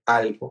hacer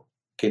algo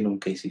que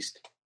nunca hiciste.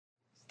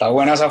 Está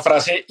buena esa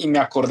frase y me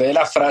acordé de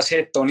la frase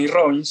de Tony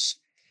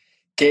Robbins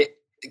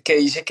que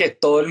dice que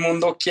todo el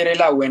mundo quiere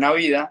la buena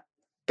vida,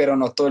 pero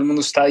no todo el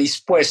mundo está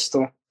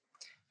dispuesto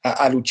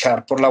a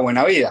luchar por la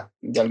buena vida.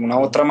 De alguna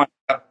u otra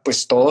manera,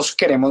 pues todos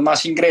queremos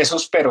más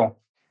ingresos, pero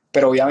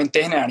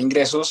obviamente generar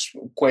ingresos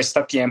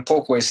cuesta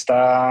tiempo,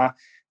 cuesta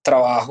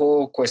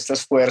trabajo, cuesta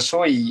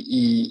esfuerzo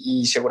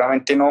y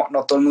seguramente no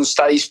todo el mundo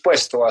está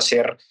dispuesto a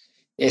hacer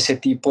ese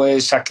tipo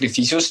de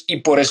sacrificios y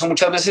por eso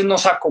muchas veces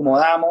nos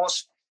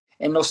acomodamos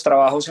en los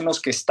trabajos en los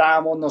que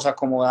estamos, nos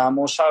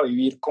acomodamos a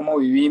vivir como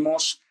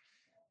vivimos,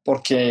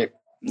 porque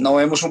no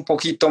vemos un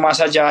poquito más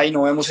allá y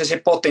no vemos ese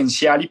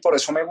potencial y por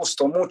eso me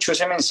gustó mucho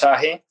ese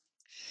mensaje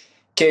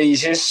que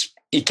dices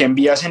y que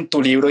envías en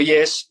tu libro y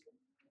es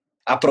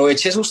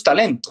aproveche sus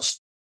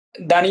talentos.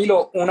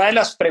 Danilo, una de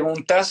las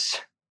preguntas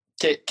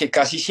que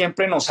casi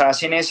siempre nos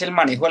hacen es el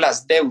manejo de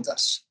las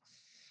deudas.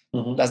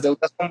 Uh-huh. Las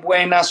deudas son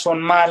buenas,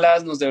 son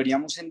malas, nos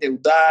deberíamos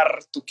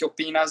endeudar. ¿Tú qué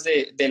opinas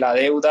de la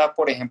deuda,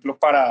 por ejemplo,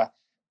 para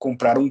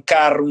comprar un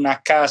carro,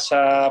 una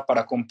casa,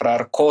 para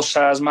comprar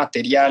cosas,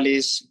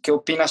 materiales? ¿Qué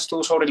opinas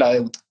tú sobre la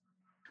deuda?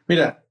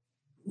 Mira,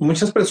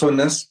 muchas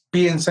personas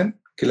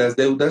piensan que las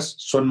deudas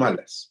son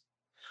malas.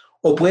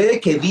 O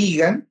puede que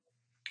digan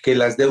que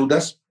las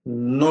deudas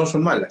no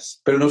son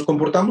malas, pero nos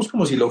comportamos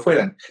como si lo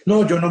fueran.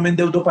 No, yo no me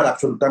endeudo para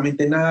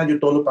absolutamente nada, yo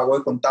todo lo pago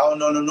de contado,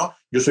 no,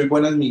 yo soy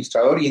buen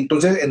administrador. Y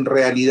entonces, en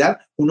realidad,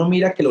 uno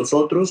mira que los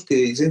otros que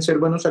dicen ser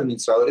buenos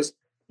administradores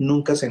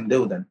nunca se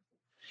endeudan.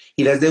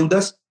 Y las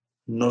deudas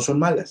no son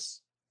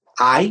malas.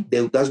 Hay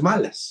deudas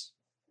malas.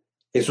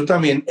 Eso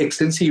también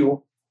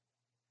extensivo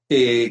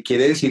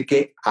quiere decir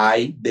que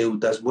hay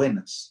deudas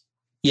buenas.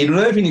 Y en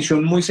una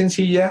definición muy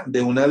sencilla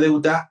de una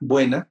deuda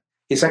buena,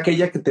 es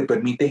aquella que te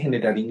permite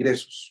generar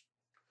ingresos.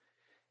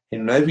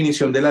 En una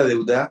definición de la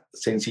deuda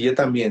sencilla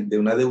también, de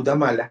una deuda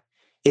mala,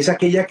 es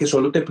aquella que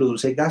solo te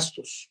produce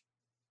gastos.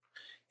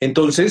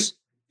 Entonces,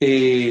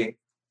 ¿qué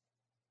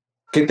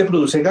te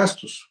produce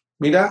gastos?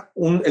 Mira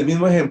el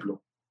mismo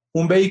ejemplo,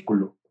 un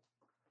vehículo.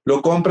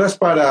 Lo compras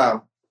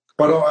para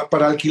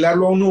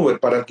alquilarlo a un Uber,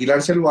 para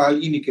alquilárselo a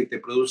alguien y que te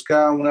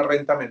produzca una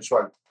renta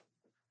mensual.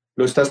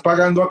 Lo estás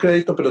pagando a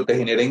crédito, pero te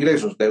genera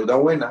ingresos. Deuda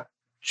buena,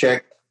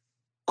 check.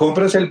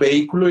 Compras el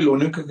vehículo y lo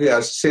único que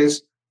haces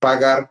es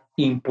pagar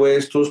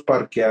impuestos,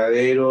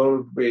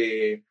 parqueadero,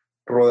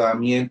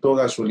 rodamiento,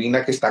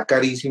 gasolina, que está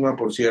carísima,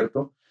 por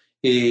cierto,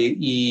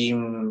 y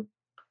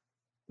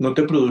no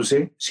te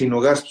produce sino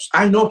gastos.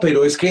 Ay, no,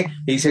 pero es que,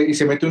 y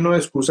se mete uno de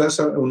excusas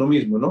a uno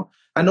mismo, ¿no?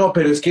 Ah, no,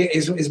 pero es que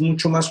eso es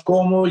mucho más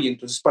cómodo y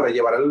entonces para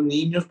llevar a los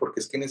niños, porque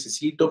es que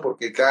necesito,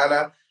 porque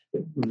cara,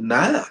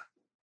 nada.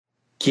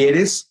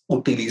 ¿Quieres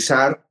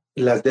utilizar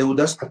las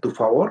deudas a tu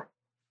favor?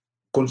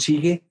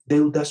 Consigue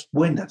deudas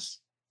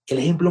buenas. El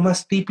ejemplo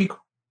más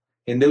típico,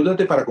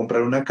 endeúdate para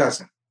comprar una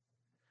casa.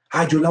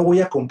 Ah, yo la voy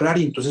a comprar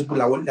y entonces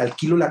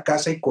alquilo la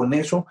casa y con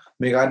eso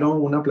me gano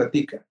una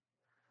platica.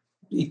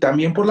 Y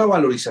también por la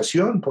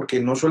valorización,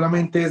 porque no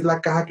solamente es la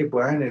caja que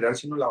pueda generar,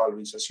 sino la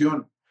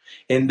valorización.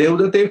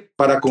 Endeúdate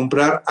para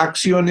comprar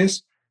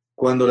acciones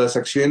cuando las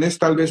acciones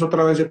tal vez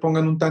otra vez se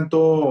pongan un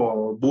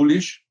tanto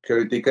bullish, que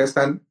ahorita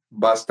están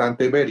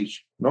bastante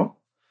bearish,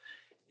 ¿no?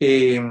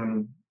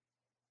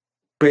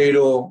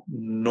 Pero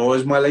no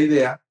es mala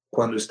idea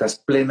cuando estás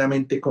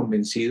plenamente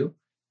convencido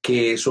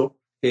que eso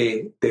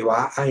te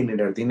va a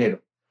generar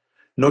dinero.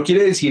 No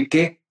quiere decir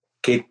que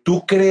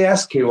tú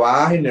creas que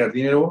va a generar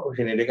dinero o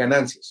genere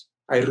ganancias.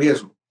 Hay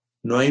riesgo,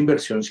 no hay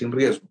inversión sin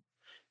riesgo,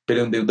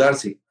 pero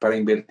endeudarse para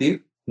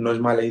invertir no es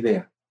mala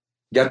idea.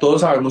 Ya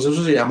todos sabemos,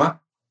 eso se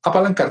llama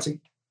apalancarse.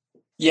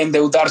 Y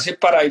endeudarse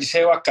para irse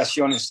de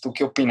vacaciones, ¿tú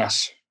qué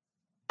opinas?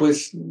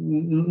 Pues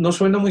no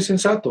suena muy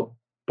sensato.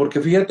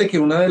 Porque fíjate que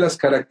una de las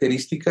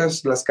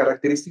características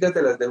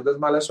de las deudas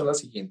malas son las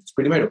siguientes.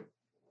 Primero,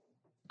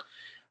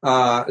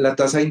 la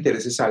tasa de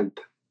interés es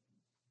alta.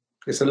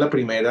 Esa es la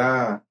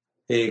primera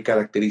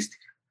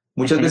característica.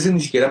 Muchas veces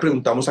ni siquiera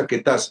preguntamos a qué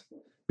tasa.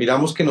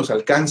 Miramos que nos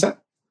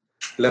alcanza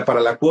para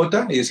la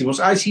cuota y decimos,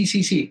 ay,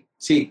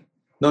 sí.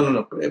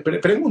 No.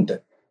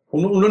 Pregunta.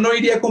 Uno no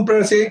iría a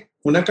comprarse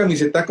una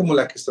camiseta como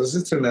la que estás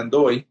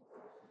estrenando hoy.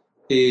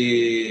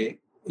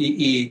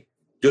 Y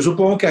yo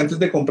supongo que antes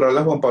de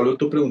comprarla, Juan Pablo,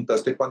 tú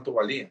preguntaste cuánto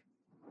valía.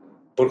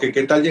 Porque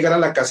qué tal llegar a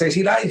la casa y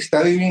decir, ay,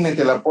 está divina, y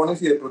te la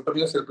pones y de pronto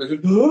miras el precio,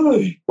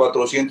 ¡ay!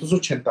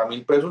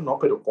 480,000 pesos. No,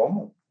 pero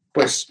 ¿cómo?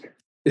 Pues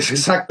es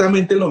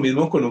exactamente lo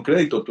mismo con un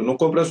crédito. Tú no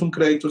compras un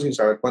crédito sin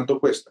saber cuánto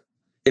cuesta.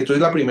 Esa es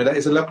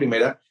la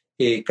primera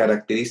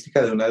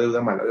característica de una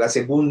deuda mala. La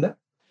segunda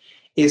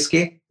es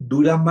que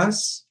dura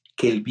más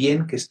que el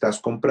bien que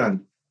estás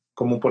comprando,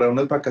 como por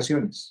unas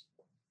vacaciones.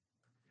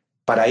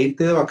 Para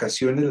irte de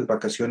vacaciones, las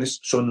vacaciones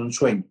son un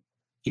sueño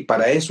y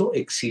para eso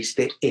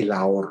existe el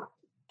ahorro.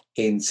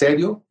 En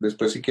serio,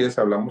 después si quieres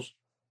hablamos,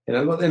 en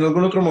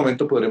algún otro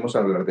momento podremos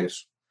hablar de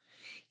eso.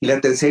 Y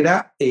la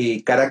tercera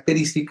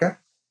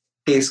característica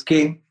es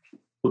que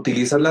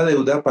utilizas la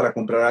deuda para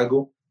comprar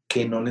algo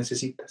que no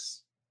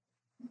necesitas.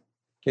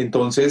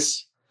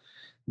 Entonces,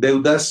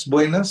 deudas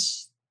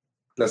buenas,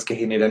 las que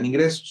generan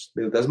ingresos,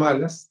 deudas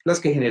malas, las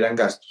que generan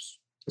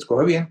gastos.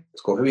 Escoge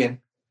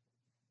bien.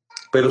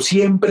 Pero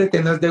siempre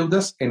tengas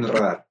deudas en el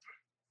radar.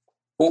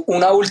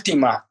 Una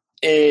última,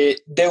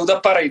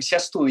 deuda para irse a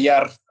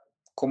estudiar,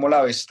 ¿cómo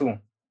la ves tú?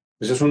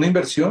 Eso es una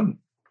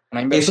inversión.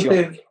 Una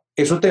inversión.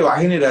 Eso te va a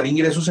generar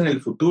ingresos en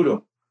el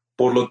futuro.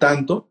 Por lo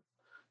tanto,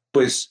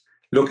 pues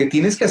lo que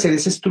tienes que hacer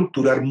es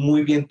estructurar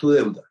muy bien tu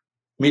deuda.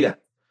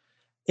 Mira,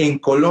 en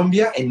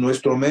Colombia, en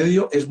nuestro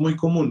medio, es muy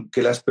común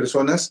que las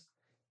personas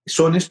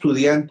son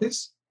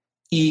estudiantes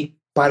y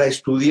para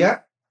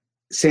estudiar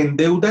se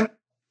endeudan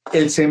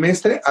el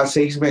semestre a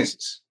 6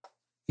 meses.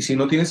 Y si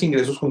no tienes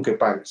ingresos, ¿con qué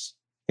pagas?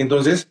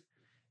 Entonces,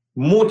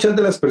 muchas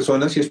de las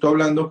personas, y estoy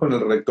hablando con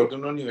el rector de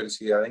una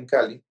universidad en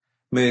Cali,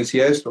 me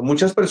decía esto,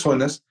 muchas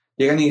personas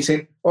llegan y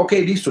dicen, ok,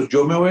 listo,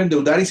 yo me voy a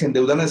endeudar y se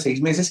endeudan a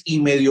 6 meses y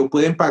medio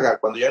pueden pagar.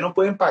 Cuando ya no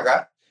pueden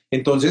pagar,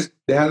 entonces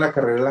dejan la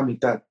carrera a la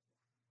mitad.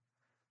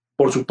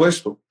 Por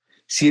supuesto,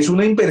 si es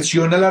una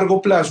inversión a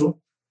largo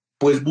plazo,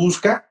 pues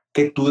busca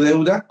que tu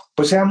deuda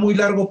pues sea a muy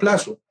largo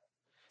plazo.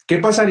 ¿Qué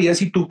pasaría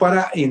si tú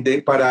para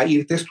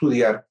irte a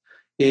estudiar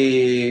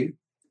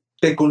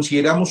te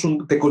consideras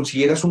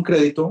un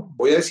crédito?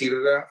 Voy a decir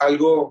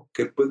algo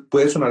que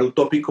puede sonar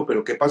utópico,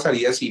 pero ¿qué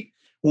pasaría si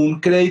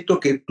un crédito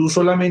que tú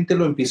solamente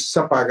lo empiezas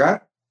a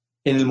pagar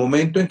en el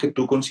momento en que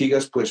tú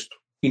consigas puesto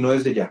y no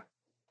desde ya?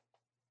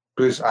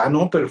 Pues,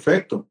 no,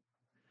 perfecto.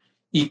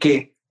 Y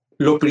que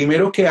lo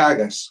primero que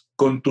hagas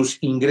con tus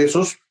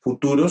ingresos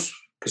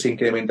futuros que se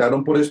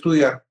incrementaron por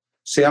estudiar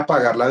sea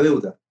pagar la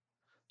deuda.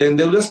 Te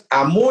endeudas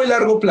a muy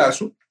largo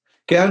plazo,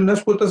 quedan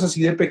unas cuotas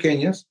así de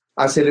pequeñas,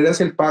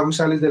 aceleras el pago y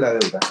sales de la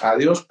deuda.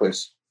 Adiós,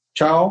 pues.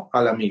 Chao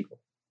al amigo.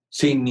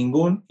 Sin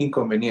ningún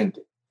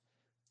inconveniente.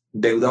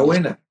 Deuda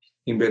buena.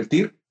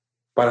 Invertir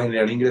para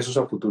generar ingresos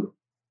a futuro.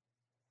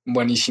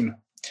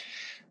 Buenísimo.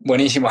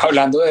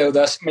 Hablando de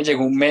deudas, me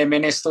llegó un meme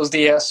en estos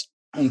días,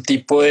 un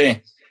tipo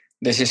de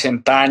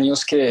 60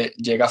 años que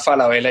llega a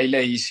Falabella y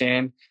le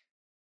dicen,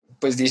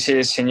 pues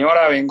dice,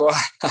 señora,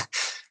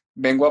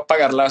 vengo a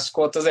pagar las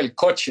cuotas del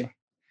coche.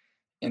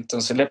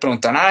 Entonces le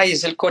preguntan,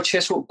 es el coche,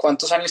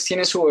 ¿cuántos años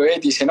tiene su bebé? Y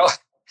dice, no,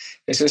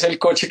 ese es el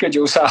coche que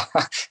yo usaba,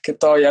 que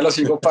todavía lo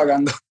sigo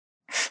pagando.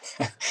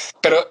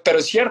 pero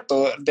es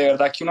cierto, de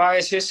verdad que uno a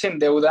veces se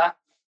endeuda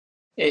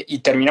y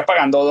termina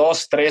pagando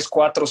 2, 3,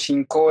 4,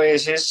 5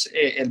 veces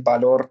el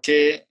valor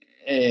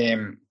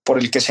por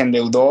el que se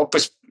endeudó,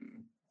 pues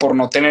por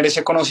no tener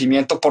ese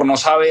conocimiento, por no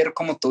saber,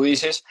 como tú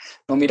dices,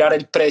 no mirar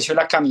el precio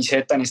de la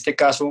camiseta, en este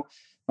caso,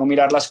 no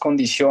mirar las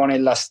condiciones,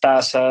 las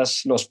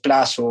tasas, los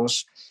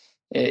plazos,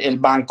 el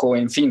banco,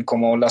 en fin,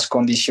 como las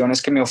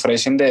condiciones que me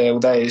ofrecen de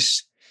deuda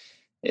es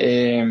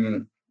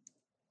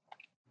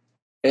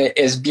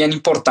bien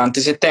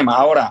importante ese tema.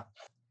 Ahora,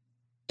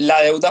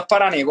 la deuda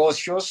para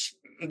negocios,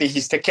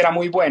 dijiste que era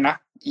muy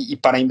buena y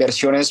para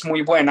inversiones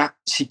muy buena.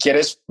 Si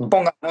quieres,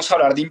 pongamos a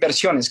hablar de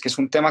inversiones, que es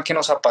un tema que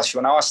nos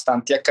apasiona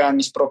bastante acá en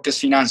Mis Propias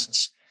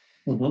Finanzas.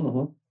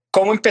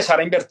 ¿Cómo empezar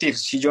a invertir?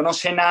 Si yo no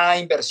sé nada de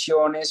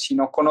inversiones, si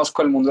no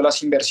conozco el mundo de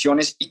las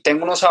inversiones y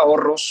tengo unos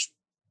ahorros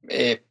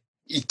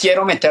y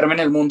quiero meterme en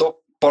el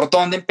mundo, ¿por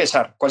dónde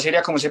empezar? ¿Cuál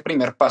sería como ese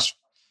primer paso?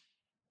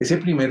 Ese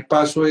primer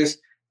paso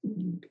es,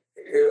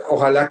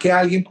 ojalá que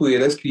alguien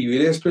pudiera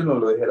escribir esto y nos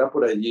lo dejara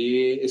por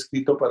allí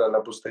escrito para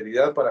la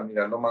posteridad, para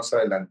mirarlo más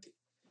adelante.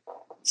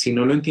 Si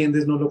no lo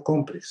entiendes, no lo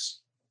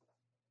compres.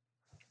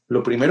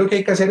 Lo primero que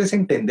hay que hacer es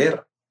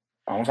entender.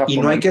 Y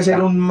no hay que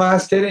hacer un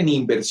máster en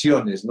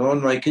inversiones, ¿no?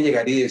 No hay que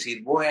llegar y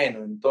decir,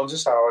 bueno,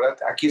 entonces ahora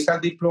aquí está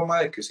el diploma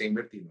de que sé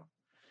invertir. ¿No?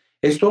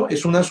 Esto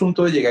es un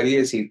asunto de llegar y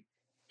decir,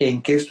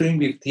 ¿en qué estoy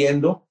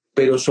invirtiendo?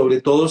 Pero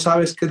sobre todo,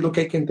 ¿sabes qué es lo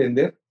que hay que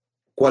entender?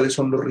 ¿Cuáles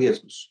son los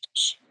riesgos?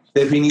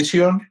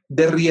 Definición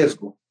de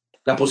riesgo.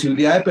 La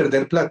posibilidad de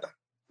perder plata.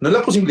 No es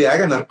la posibilidad de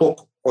ganar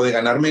poco o de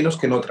ganar menos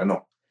que en otra,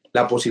 no.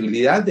 La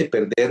posibilidad de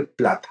perder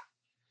plata.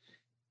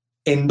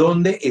 ¿En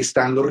dónde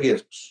están los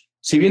riesgos?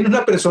 Si viene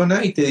una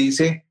persona y te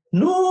dice,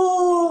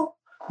 no,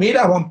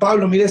 mira, Juan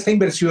Pablo, mira esta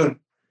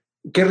inversión,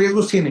 ¿qué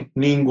riesgos tiene?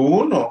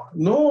 Ninguno.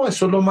 No,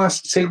 eso es lo más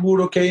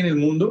seguro que hay en el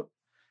mundo.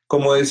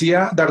 Como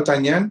decía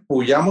D'Artagnan,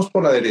 huyamos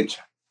por la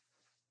derecha,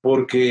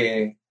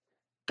 porque,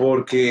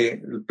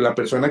 porque la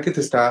persona que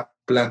te está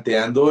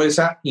planteando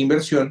esa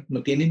inversión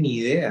no tiene ni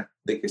idea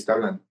de qué está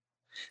hablando.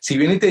 Si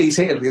viene y te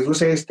dice el riesgo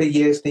es este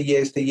y este y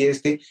este y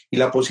este, y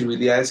la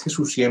posibilidad es que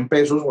sus 100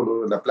 pesos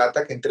o la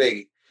plata que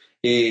entregue,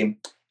 en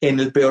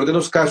el peor de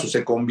los casos,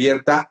 se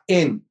convierta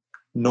en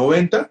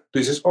 90, tú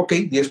dices, ok,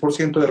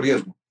 10% de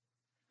riesgo.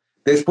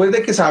 Después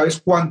de que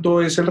sabes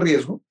cuánto es el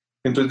riesgo,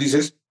 entonces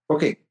dices,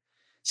 ok,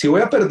 si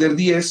voy a perder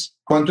 10,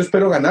 ¿cuánto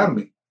espero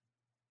ganarme?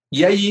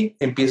 Y ahí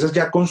empiezas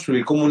ya a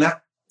construir como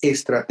una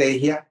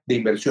estrategia de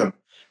inversión.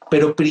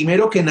 Pero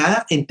primero que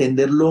nada,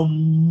 entenderlo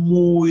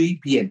muy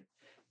bien,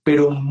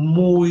 pero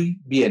muy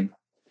bien.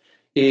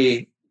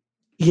 Y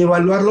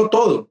evaluarlo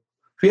todo.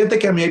 Fíjate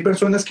que a mí hay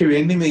personas que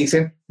vienen y me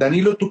dicen,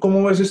 Danilo, ¿tú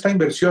cómo ves esta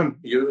inversión?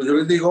 Y yo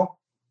les digo,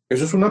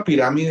 eso es una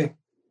pirámide,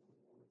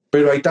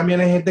 pero ahí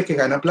también hay gente que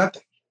gana plata.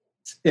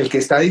 El que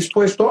está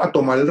dispuesto a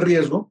tomar el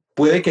riesgo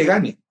puede que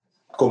gane,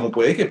 como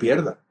puede que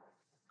pierda.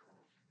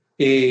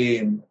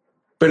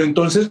 Pero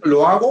entonces,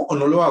 ¿lo hago o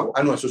no lo hago?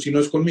 Ah, no, eso sí no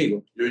es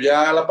conmigo. Yo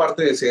ya la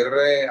parte de ser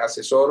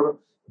asesor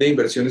de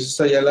inversiones,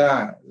 esa ya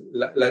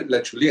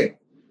la chuleé.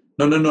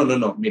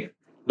 No. Mira,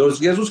 los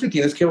riesgos que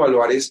tienes que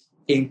evaluar es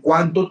en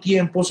cuánto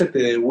tiempo se te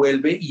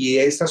devuelve y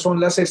estas son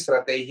las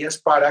estrategias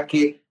para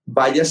que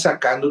vayas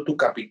sacando tu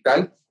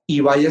capital y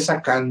vayas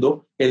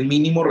sacando el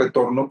mínimo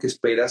retorno que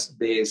esperas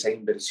de esa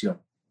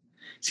inversión.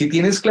 Si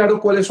tienes claro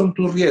cuáles son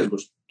tus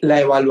riesgos,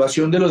 la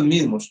evaluación de los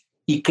mismos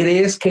y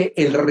crees que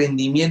el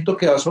rendimiento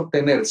que vas a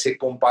obtener se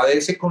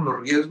compadece con los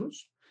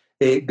riesgos,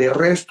 de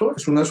resto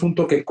es un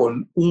asunto que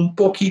con un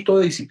poquito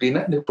de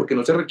disciplina, porque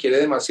no se requiere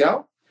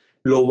demasiado,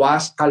 lo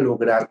vas a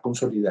lograr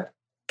consolidar.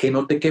 Que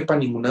no te quepa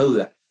ninguna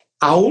duda,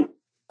 aún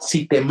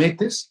si te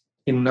metes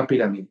en una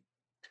pirámide.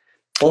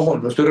 Ojo,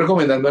 no estoy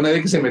recomendando a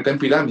nadie que se meta en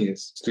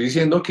pirámides. Estoy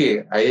diciendo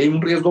que ahí hay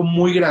un riesgo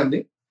muy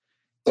grande,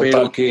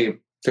 pero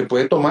que se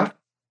puede tomar.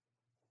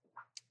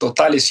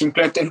 Total, es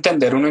simplemente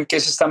entender uno en qué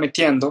se está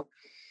metiendo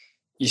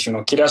y si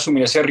uno quiere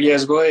asumir ese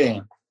riesgo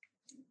de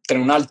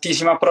tener una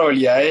altísima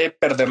probabilidad de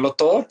perderlo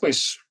todo,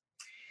 pues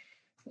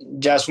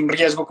ya es un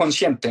riesgo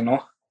consciente,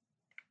 ¿no?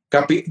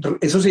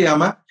 Eso se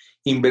llama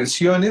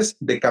inversiones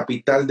de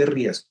capital de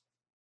riesgo.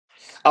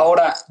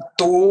 Ahora,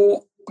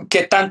 ¿tú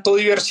qué tanto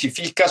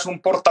diversificas un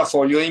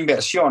portafolio de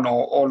inversión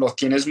o lo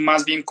tienes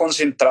más bien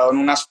concentrado en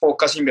unas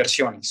pocas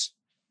inversiones?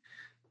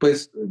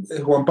 Pues,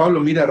 Juan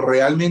Pablo, mira,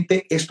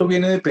 realmente esto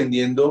viene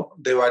dependiendo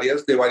de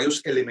varios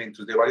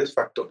elementos, de varios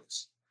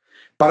factores.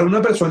 Para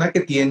una persona que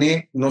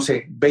tiene, no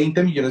sé,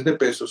 20 millones de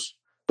pesos,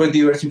 pues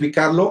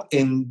diversificarlo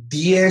en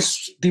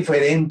 10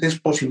 diferentes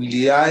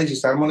posibilidades y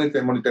estar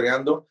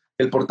monitoreando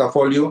el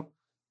portafolio,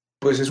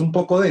 pues es un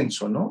poco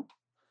denso, ¿no?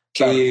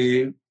 Claro.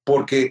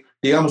 Porque,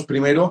 digamos,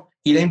 primero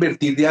ir a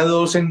invertir de a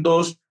dos en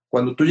dos,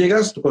 cuando tú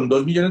llegas con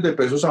 2 millones de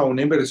pesos a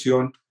una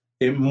inversión,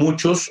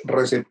 muchos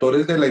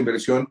receptores de la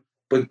inversión,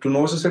 pues tú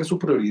no vas a ser su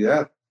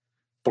prioridad,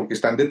 porque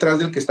están detrás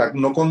del que está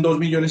no con 2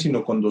 millones,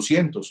 sino con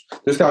 200.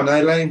 Entonces te van a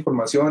dar la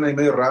información ahí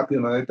medio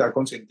rápido, nadie te va a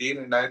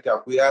consentir, nadie te va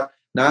a cuidar,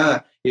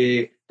 nada.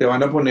 Te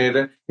van a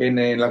poner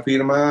en la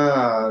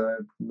firma,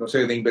 no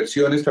sé, de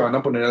inversiones, te van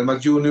a poner al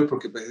más junior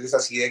porque pues es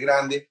así de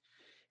grande.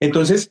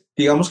 Entonces,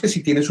 digamos que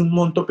si tienes un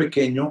monto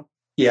pequeño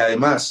y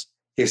además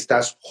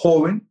estás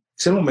joven,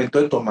 es el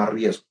momento de tomar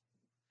riesgo.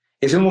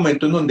 Es el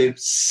momento en donde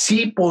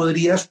sí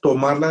podrías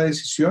tomar la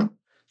decisión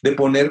de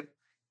poner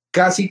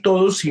casi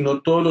todos, si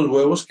no todos los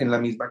huevos en la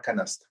misma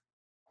canasta.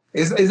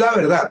 Es la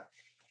verdad.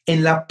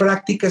 En la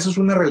práctica eso es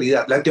una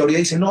realidad. La teoría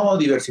dice, no,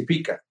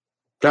 diversifica.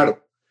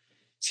 Claro,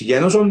 si ya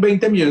no son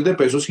 20 millones de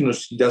pesos, sino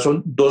ya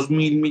son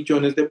 2.000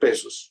 millones de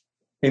pesos,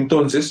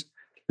 entonces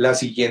la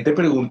siguiente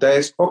pregunta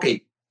es, ok,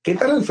 ¿qué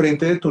tal al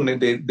frente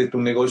de tu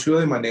negocio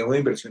de manejo de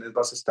inversiones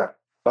vas a estar?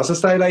 ¿Vas a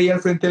estar ahí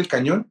al frente del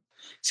cañón?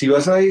 Si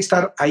vas a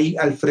estar ahí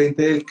al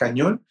frente del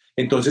cañón,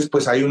 entonces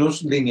pues hay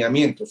unos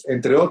lineamientos,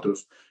 entre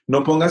otros.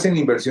 No pongas en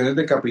inversiones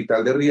de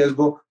capital de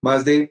riesgo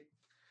más de,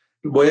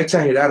 voy a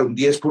exagerar, un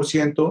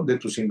 10% de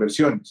tus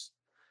inversiones.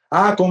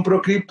 Ah,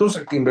 compro criptos,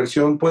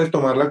 inversión puedes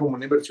tomarla como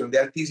una inversión de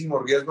altísimo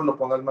riesgo, no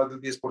pongas más del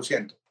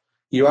 10%.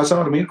 Y vas a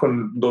dormir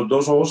con los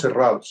dos ojos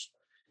cerrados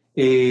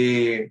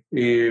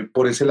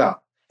por ese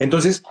lado.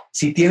 Entonces,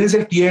 si tienes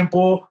el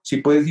tiempo, si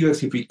puedes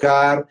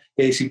diversificar,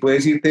 si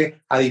puedes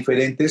irte a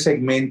diferentes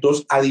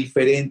segmentos, a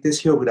diferentes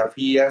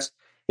geografías,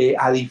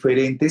 a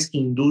diferentes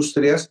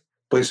industrias,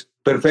 pues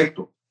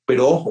perfecto.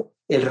 Pero ojo,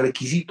 el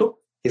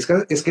requisito es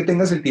que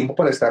tengas el tiempo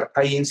para estar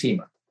ahí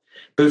encima.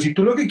 Pero si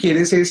tú lo que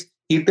quieres es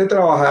irte a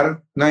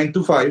trabajar 9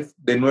 to 5,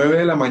 de 9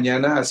 de la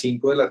mañana a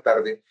 5 de la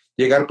tarde,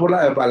 llegar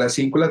a las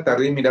 5 de la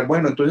tarde y mirar,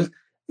 bueno, entonces,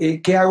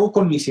 ¿qué hago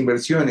con mis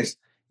inversiones?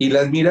 Y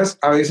las miras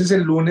a veces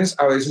el lunes,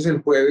 a veces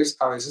el jueves,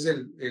 a veces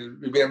el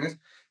viernes,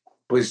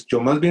 pues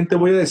yo más bien te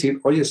voy a decir,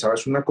 oye,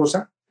 ¿sabes una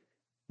cosa?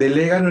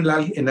 Delégalo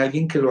en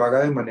alguien que lo haga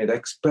de manera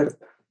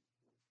experta.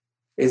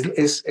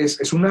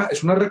 es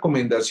una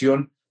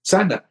recomendación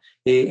sana,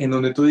 en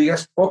donde tú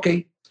digas, ok,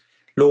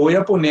 lo voy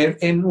a poner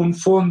en un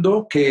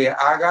fondo que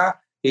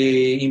haga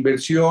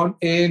inversión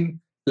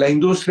en la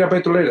industria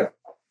petrolera,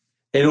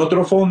 en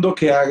otro fondo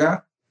que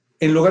haga,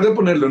 en lugar de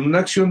ponerlo en una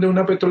acción de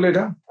una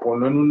petrolera,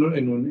 ponlo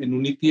en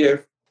un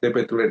ETF de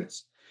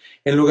petroleras.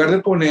 En lugar de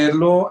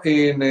ponerlo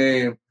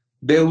en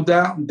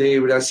deuda de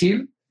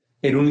Brasil,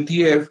 en un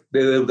ETF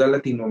de deuda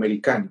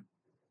latinoamericana.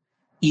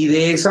 Y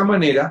de esa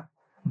manera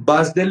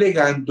vas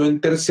delegando en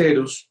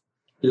terceros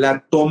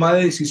la toma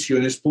de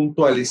decisiones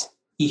puntuales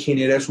y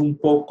generas un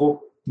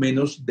poco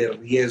menos de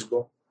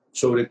riesgo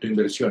sobre tu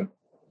inversión.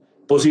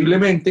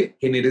 Posiblemente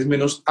generes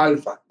menos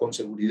alfa con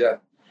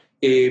seguridad,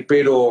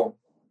 pero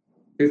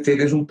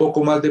tienes un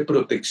poco más de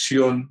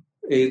protección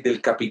del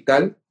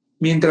capital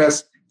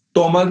mientras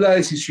tomas la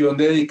decisión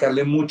de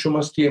dedicarle mucho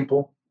más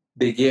tiempo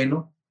de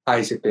lleno a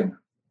ese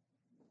tema.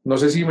 No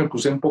sé si me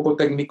puse un poco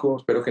técnico,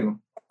 espero que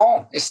no.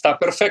 Oh, está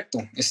perfecto,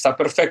 está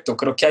perfecto.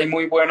 Creo que hay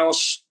muy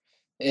buenos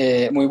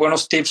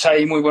tips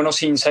ahí, muy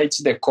buenos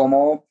insights de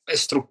cómo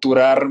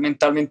estructurar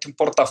mentalmente un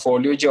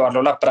portafolio y llevarlo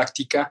a la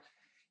práctica.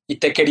 Y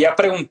te quería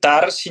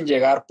preguntar, sin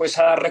llegar pues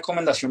a dar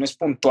recomendaciones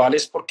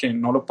puntuales, porque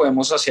no lo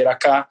podemos hacer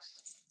acá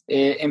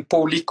en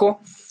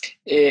público,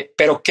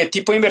 pero ¿qué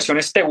tipo de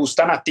inversiones te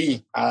gustan a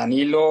ti? A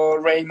Danilo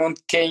Raymond,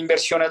 ¿qué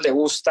inversiones le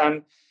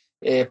gustan?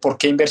 ¿Por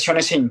qué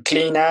inversiones se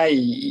inclina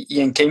y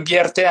en qué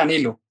invierte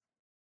Danilo?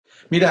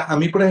 Mira, a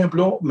mí, por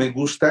ejemplo, me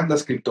gustan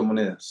las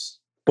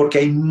criptomonedas porque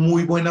hay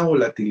muy buena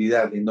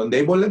volatilidad. En donde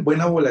hay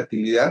buena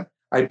volatilidad,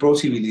 hay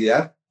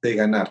posibilidad de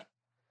ganar.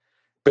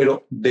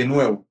 Pero, de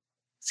nuevo,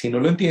 si no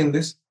lo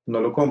entiendes,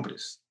 no lo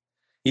compres.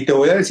 Y te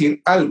voy a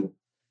decir algo.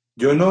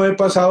 Yo no he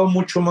pasado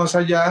mucho más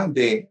allá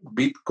de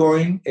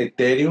Bitcoin,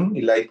 Ethereum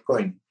y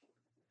Litecoin.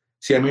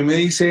 Si a mí me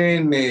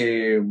dicen,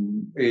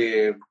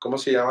 ¿cómo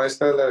se llama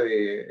esta?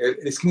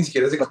 Es que ni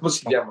siquiera sé cómo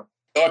se llama.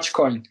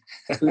 Dogecoin.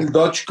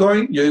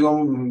 Dogecoin, yo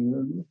digo,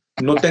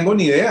 no tengo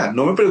ni idea.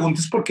 No me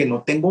preguntes porque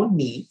no tengo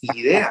ni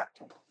idea.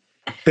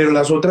 Pero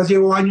las otras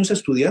llevo años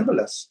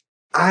estudiándolas.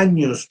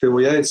 Años, te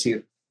voy a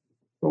decir.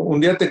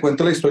 Un día te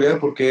cuento la historia de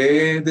por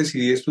qué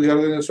decidí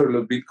estudiar sobre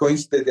los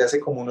bitcoins desde hace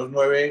como unos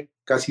 9,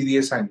 casi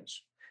 10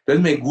 años.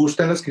 Entonces me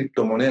gustan las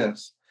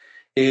criptomonedas.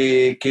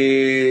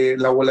 Que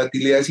la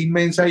volatilidad es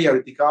inmensa y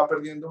ahorita va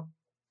perdiendo,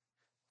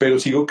 pero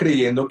sigo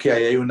creyendo que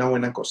ahí hay una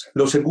buena cosa.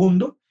 Lo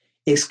segundo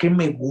es que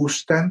me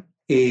gustan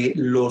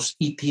los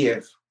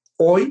ETF.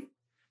 Hoy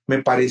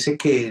me parece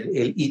que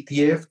el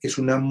ETF es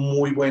una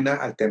muy buena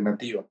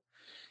alternativa.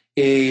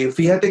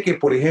 Fíjate que,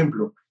 por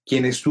ejemplo,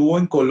 quien estuvo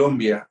en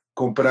Colombia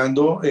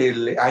comprando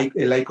el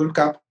ICOL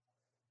Cap,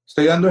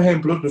 estoy dando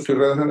ejemplos, no estoy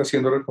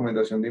haciendo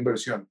recomendación de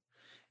inversión.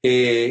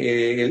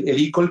 El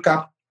ICOL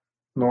Cap,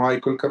 no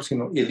ICOL Cap,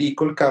 sino el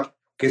ICOL Cap,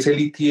 que es el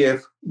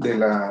ETF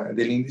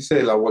del índice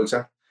de la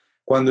bolsa,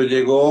 cuando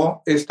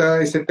llegó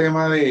este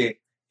tema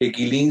de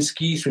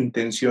Gilinski y su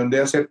intención de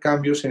hacer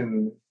cambios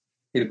en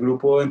el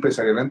grupo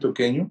empresarial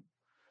antioqueño,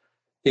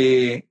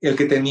 el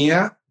que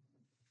tenía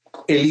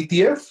el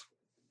ETF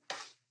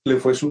le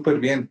fue súper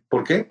bien.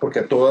 ¿Por qué? Porque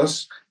a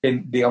todas,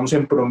 digamos,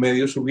 en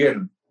promedio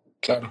subieron.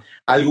 Claro.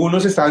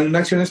 Algunos estaban en una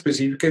acción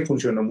específica y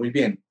funcionó muy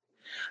bien.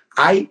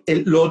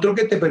 Lo otro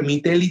que te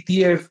permite el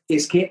ETF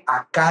es que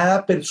a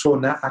cada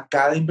persona, a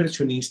cada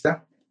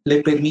inversionista,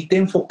 le permite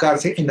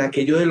enfocarse en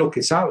aquello de lo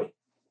que sabe.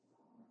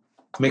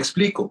 Me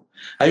explico.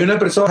 Hay una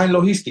persona en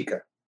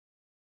logística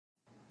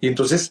y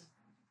entonces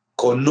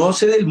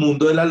conoce del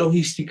mundo de la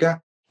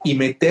logística y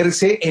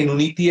meterse en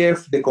un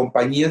ETF de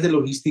compañías de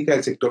logística,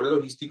 del sector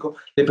logístico,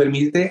 le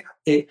permite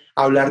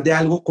hablar de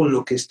algo con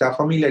lo que está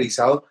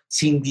familiarizado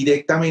sin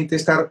directamente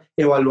estar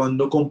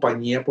evaluando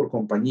compañía por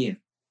compañía.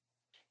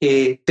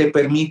 Te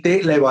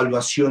permite la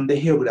evaluación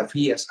de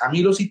geografías. A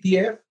mí los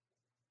ETF,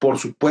 por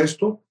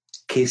supuesto,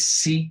 que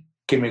sí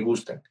que me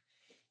gustan.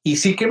 Y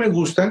sí que me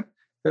gustan.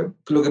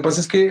 Lo que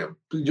pasa es que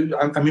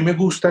a mí me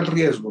gusta el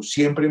riesgo,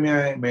 siempre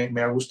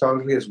me ha gustado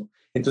el riesgo.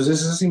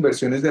 Entonces esas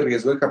inversiones de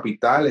riesgo de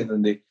capital en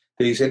donde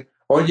te dicen,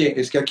 oye,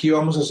 es que aquí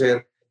vamos a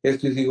hacer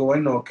esto, y digo,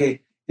 bueno, ok,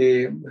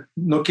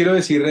 no quiero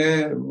decir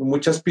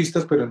muchas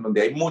pistas, pero en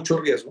donde hay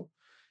mucho riesgo,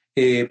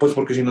 pues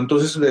porque si no,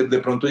 entonces de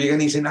pronto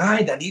llegan y dicen,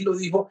 ay, Danilo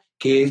dijo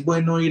que es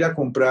bueno ir a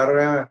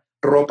comprar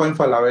ropa en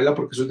Falabella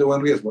porque eso es de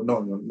buen riesgo.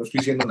 No estoy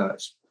diciendo nada de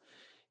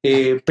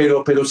eso.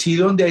 Pero sí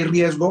donde hay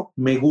riesgo,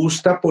 me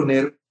gusta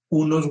poner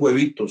unos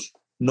huevitos,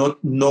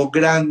 no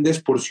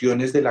grandes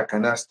porciones de la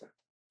canasta.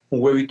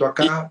 Un huevito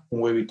acá,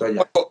 un huevito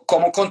allá.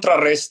 ¿Cómo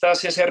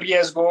contrarrestas ese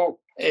riesgo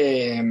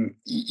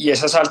y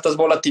esas altas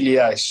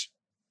volatilidades?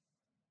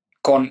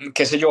 Con,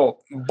 qué sé yo,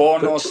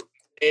 bonos,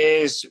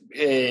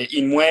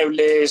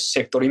 inmuebles,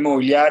 sector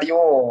inmobiliario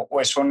o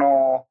eso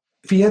no.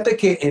 Fíjate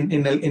que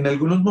en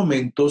algunos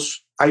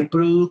momentos hay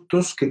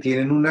productos que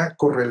tienen una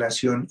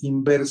correlación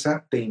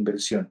inversa de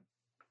inversión.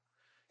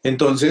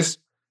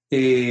 Entonces,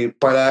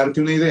 para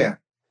darte una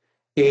idea,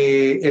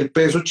 el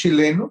peso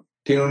chileno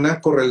tiene una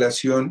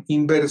correlación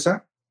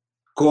inversa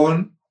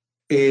con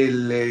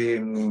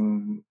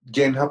el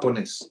yen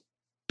japonés,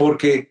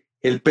 porque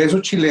el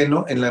peso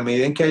chileno, en la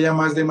medida en que haya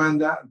más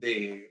demanda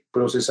de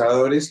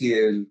procesadores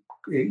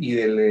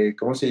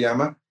 ¿cómo se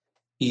llama?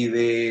 Y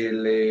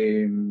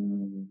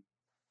del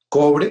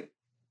cobre,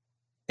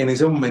 en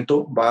ese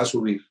momento va a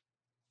subir,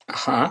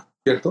 Ajá.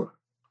 ¿cierto?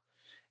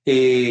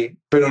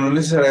 Pero no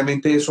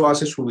necesariamente eso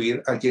hace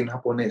subir al yen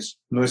japonés.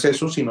 No es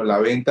eso, sino la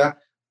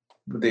venta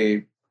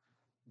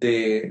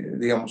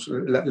digamos,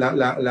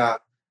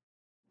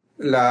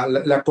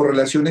 la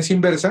correlación es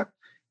inversa,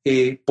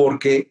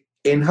 porque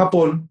en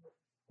Japón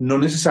no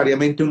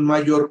necesariamente un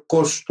mayor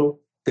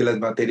costo de las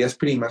materias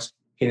primas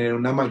genera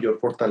una mayor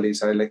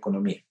fortaleza de la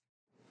economía,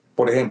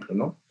 por ejemplo,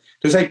 ¿no?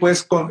 Entonces ahí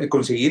puedes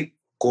conseguir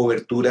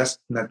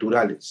coberturas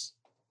naturales.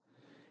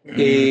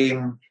 Okay.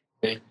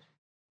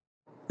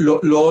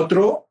 Lo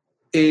otro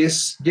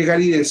es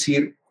llegar y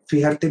decir,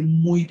 fijarte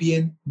muy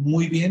bien,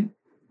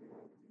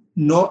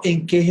 no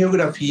en qué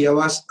geografía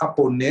vas a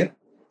poner,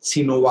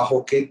 sino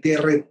bajo qué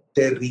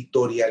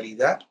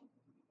territorialidad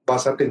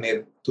vas a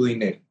tener tu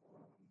dinero.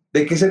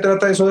 ¿De qué se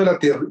trata eso de la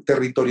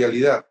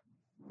territorialidad?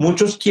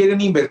 Muchos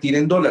quieren invertir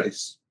en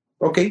dólares.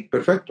 Ok,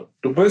 perfecto.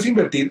 Tú puedes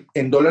invertir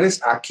en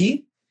dólares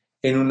aquí,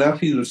 en una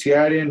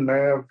fiduciaria, en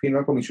una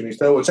firma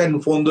comisionista de bolsa, en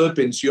un fondo de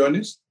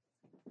pensiones,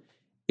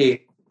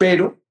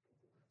 pero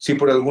si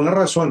por alguna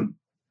razón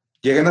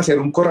llegan a ser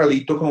un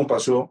corralito como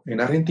pasó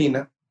en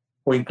Argentina,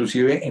 o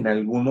inclusive en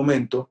algún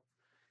momento,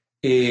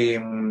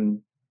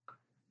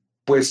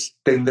 pues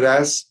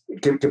tendrás,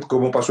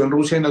 como pasó en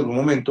Rusia en algún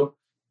momento,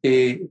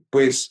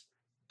 pues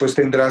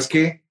tendrás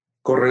que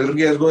correr el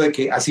riesgo de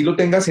que así lo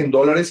tengas en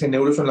dólares, en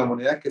euros o en la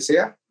moneda que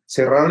sea,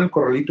 cerraron el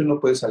corralito y no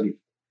puedes salir.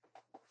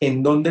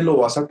 ¿En dónde lo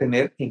vas a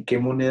tener? ¿En qué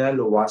moneda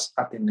lo vas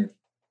a tener?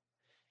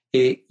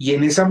 Y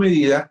en esa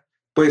medida,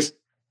 pues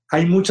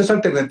hay muchas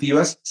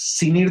alternativas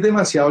sin ir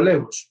demasiado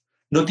lejos.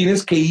 No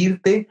tienes que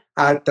irte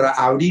a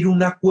abrir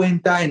una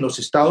cuenta en los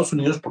Estados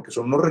Unidos porque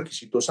son unos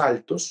requisitos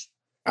altos,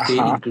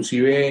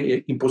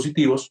 inclusive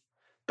impositivos,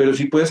 pero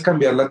sí puedes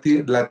cambiar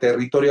la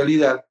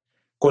territorialidad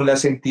con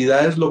las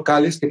entidades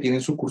locales que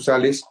tienen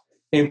sucursales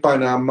en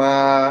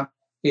Panamá,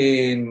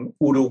 en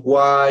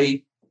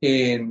Uruguay,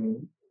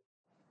 en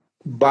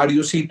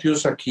varios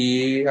sitios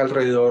aquí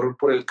alrededor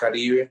por el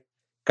Caribe.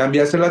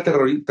 Cambiaste la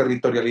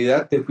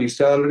territorialidad, te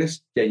fuiste a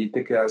dólares y allí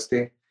te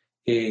quedaste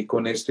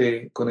con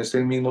este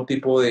mismo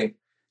tipo de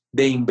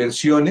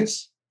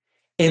inversiones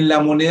en la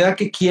moneda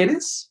que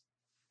quieres,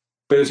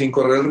 pero sin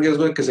correr el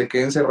riesgo de que se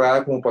quede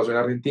encerrada como pasó en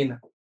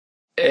Argentina.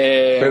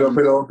 Pero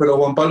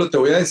Juan Pablo, te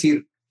voy a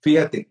decir,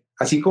 fíjate,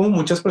 así como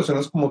muchas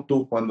personas como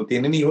tú, cuando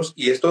tienen hijos,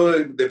 y esto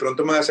de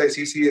pronto me vas a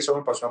decir, sí, eso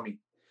me pasó a mí.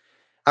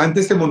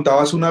 Antes te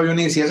montabas un avión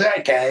y decías,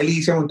 ¡ay, qué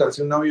delicia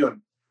montarse un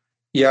avión!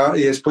 Y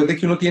después de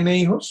que uno tiene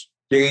hijos,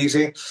 llega y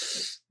dice,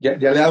 ya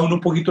le da uno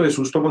un poquito de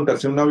susto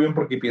montarse en un avión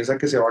porque piensa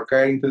que se va a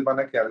caer y entonces van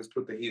a quedar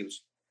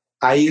desprotegidos.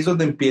 Ahí es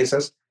donde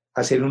empiezas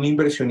a ser un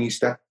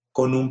inversionista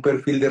con un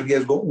perfil de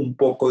riesgo un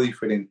poco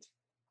diferente.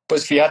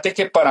 Pues fíjate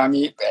que para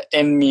mí,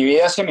 en mi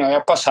vida se me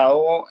había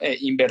pasado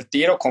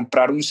invertir o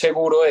comprar un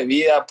seguro de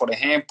vida, por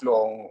ejemplo,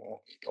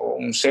 o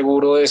un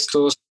seguro de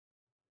estos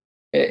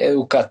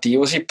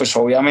educativos, y pues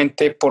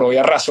obviamente por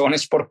obvias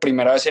razones, por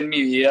primera vez en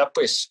mi vida,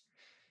 pues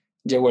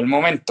llegó el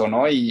momento,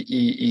 ¿no?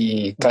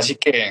 Y casi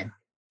que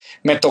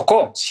me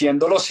tocó,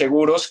 siendo los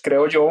seguros,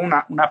 creo yo,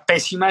 una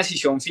pésima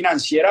decisión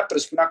financiera, pero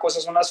es que una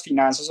cosa son las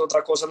finanzas,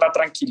 otra cosa es la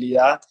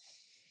tranquilidad.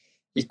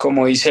 Y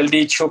como dice el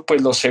dicho,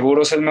 pues los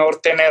seguros es mejor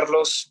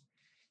tenerlos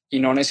y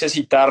no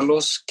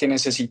necesitarlos que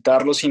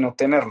necesitarlos y no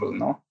tenerlos,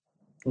 ¿no?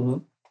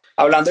 Uh-huh.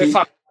 Hablando Sí. de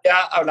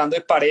familia, hablando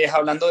de pareja,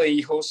 hablando de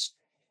hijos,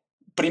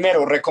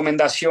 primero,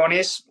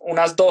 recomendaciones,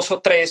 unas 2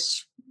 o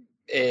 3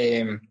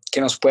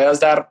 que nos puedas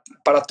dar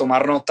para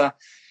tomar nota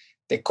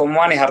de cómo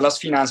manejar las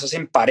finanzas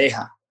en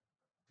pareja.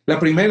 La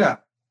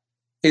primera,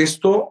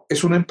 esto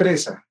es una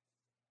empresa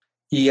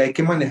y hay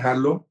que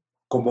manejarlo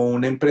como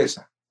una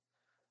empresa.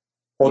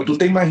 O tú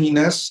te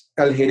imaginas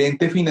al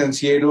gerente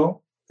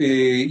financiero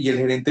y el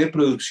gerente de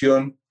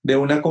producción de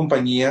una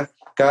compañía,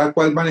 cada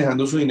cual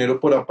manejando su dinero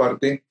por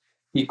aparte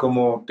y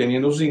como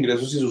teniendo sus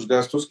ingresos y sus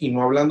gastos y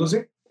no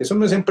hablándose. Eso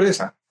no es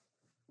empresa,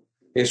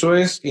 eso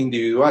es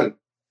individual.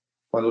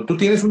 Cuando tú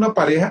tienes una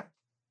pareja,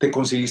 te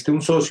conseguiste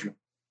un socio.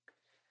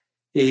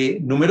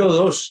 Número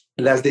 2,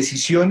 las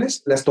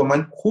decisiones las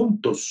toman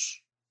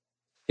juntos.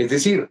 Es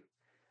decir,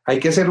 hay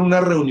que hacer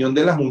una reunión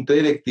de la junta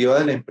directiva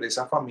de la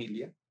empresa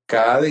familia,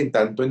 cada de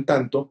tanto en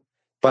tanto,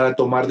 para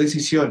tomar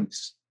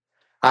decisiones.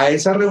 A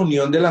esa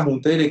reunión de la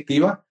junta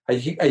directiva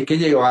hay que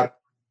llevar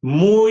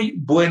muy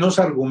buenos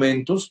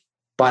argumentos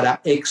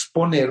para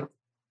exponer,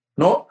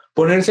 ¿no?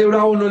 Ponerse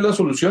bravo no es la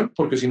solución,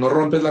 porque si no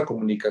rompes la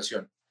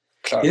comunicación.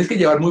 Claro. Tienes que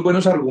llevar muy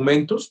buenos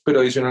argumentos, pero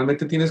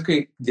adicionalmente tienes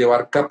que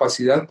llevar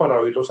capacidad para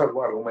oír los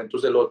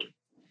argumentos del otro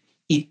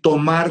y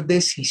tomar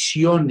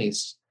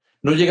decisiones.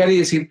 No llegar y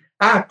decir,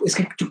 es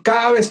que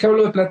cada vez que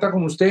hablo de plata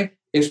con usted,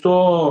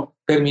 esto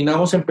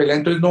terminamos en pelea,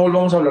 entonces no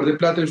volvamos a hablar de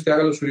plata y usted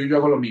haga lo suyo y yo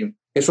hago lo mío.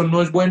 Eso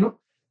no es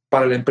bueno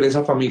para la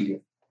empresa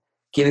familia.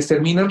 Quienes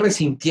terminan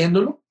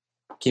resintiéndolo,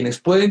 quienes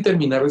pueden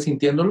terminar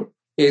resintiéndolo,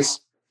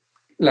 es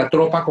la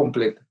tropa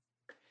completa.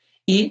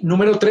 Y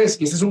número 3,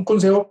 y este es un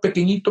consejo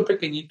pequeñito,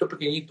 pequeñito,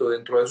 pequeñito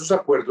dentro de esos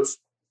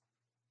acuerdos.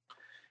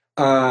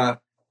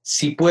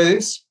 Si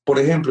puedes, por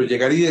ejemplo,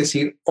 llegar y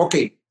decir, ok,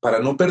 para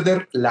no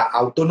perder la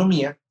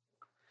autonomía,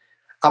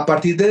 a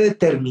partir de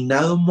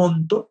determinado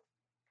monto,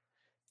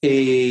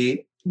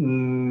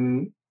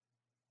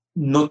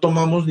 no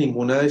tomamos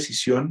ninguna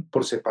decisión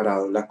por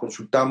separado, la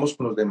consultamos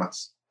con los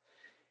demás.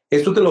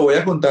 Esto te lo voy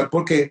a contar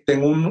porque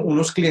tengo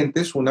unos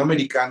clientes, un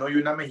americano y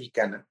una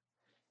mexicana.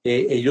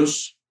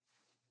 Ellos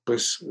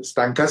pues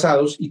están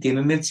casados y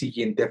tienen el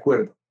siguiente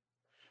acuerdo.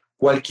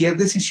 Cualquier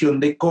decisión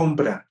de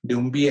compra de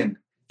un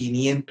bien,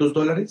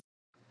 $500,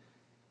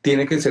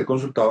 tiene que ser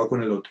consultado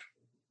con el otro.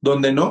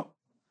 Donde no,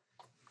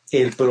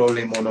 el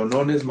problema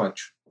no es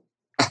macho.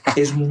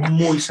 Es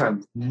muy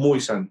sano, muy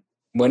sano.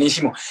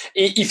 Buenísimo.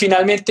 Y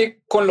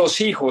finalmente, con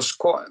los hijos,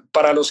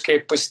 para los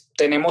que pues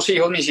tenemos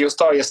hijos, mis hijos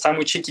todavía están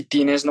muy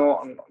chiquitines,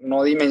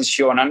 no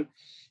dimensionan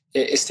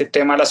este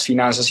tema de las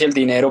finanzas y el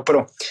dinero,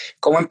 pero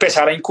 ¿cómo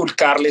empezar a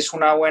inculcarles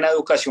una buena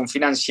educación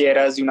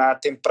financiera desde una edad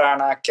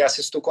temprana? ¿Qué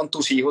haces tú con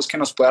tus hijos que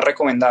nos puedas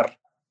recomendar?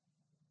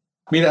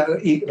 Mira,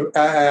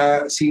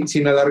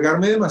 sin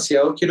alargarme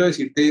demasiado, quiero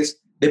decirte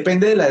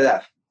depende de la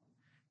edad.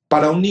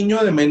 Para un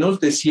niño de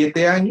menos de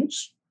 7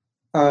 años,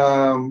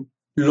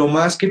 lo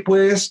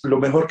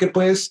mejor que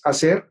puedes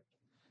hacer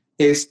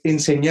es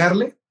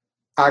enseñarle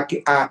a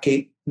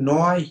que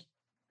no hay.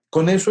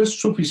 Con eso es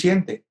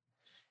suficiente.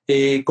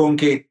 Con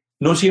que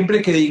no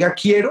siempre que diga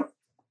quiero,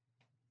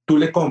 tú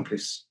le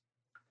compres.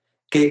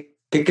 Que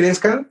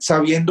crezcan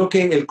sabiendo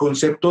que el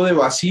concepto de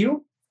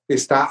vacío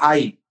está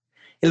ahí.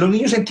 Los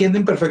niños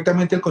entienden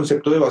perfectamente el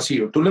concepto de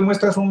vacío. Tú le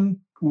muestras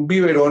un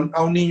biberón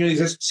a un niño y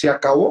dices, se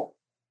acabó.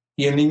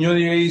 Y el niño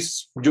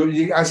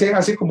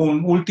hace como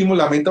un último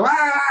lamento,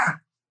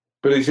 ¡ah!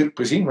 Pero dice,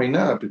 pues sí, no hay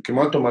nada, ¿qué me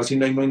voy a tomar si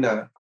no hay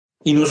nada?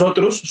 Y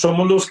nosotros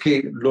somos los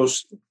que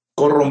los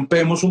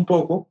corrompemos un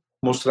poco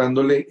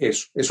mostrándole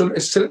eso. Eso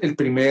es el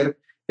primer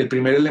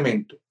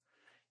elemento.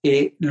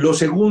 El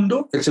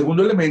segundo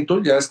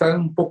elemento, ya están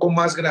un poco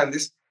más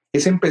grandes,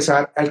 es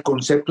empezar al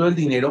concepto del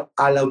dinero,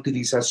 a la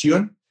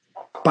utilización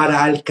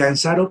para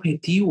alcanzar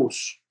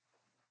objetivos.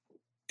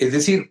 Es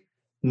decir,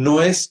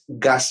 no es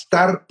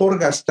gastar por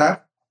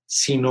gastar,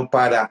 sino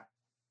para,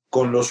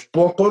 con los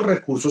pocos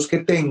recursos que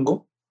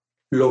tengo,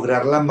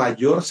 lograr la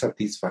mayor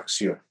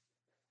satisfacción.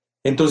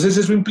 Entonces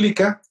eso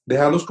implica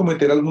dejarlos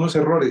cometer algunos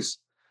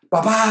errores.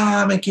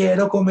 Papá, me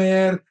quiero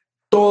comer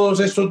todos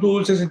estos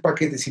dulces en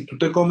paquete. Si tú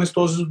te comes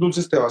todos esos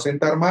dulces te va a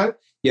sentar mal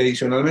y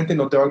adicionalmente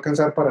no te va a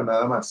alcanzar para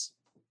nada más.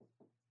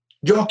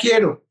 Yo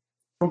quiero.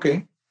 Ok.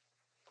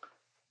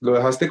 Lo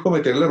dejaste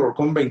cometer el error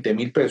con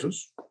 20,000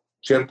 pesos,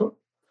 ¿cierto?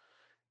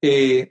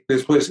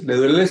 Después le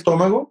duele el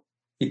estómago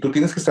y tú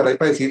tienes que estar ahí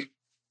para decir,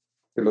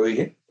 te lo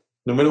dije,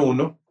 número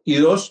 1. Y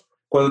 2,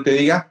 cuando te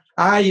diga,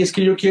 ay, es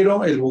que yo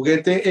quiero el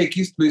juguete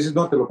X, tú dices,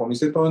 no, te lo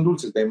comiste todo en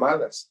dulces, de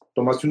malas,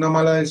 tomaste una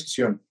mala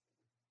decisión.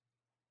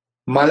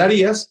 Mal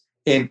harías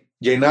en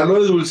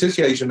llenarlo de dulces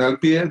y adicional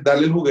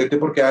darle el juguete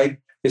porque, ay,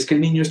 es que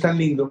el niño es tan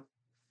lindo.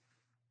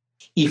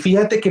 Y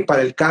fíjate que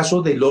para el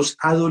caso de los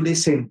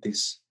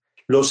adolescentes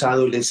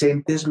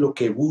lo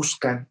que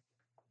buscan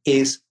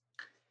es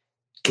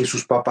que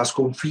sus papás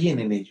confíen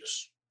en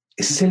ellos.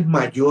 Ese es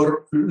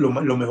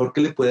lo mejor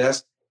que le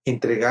puedas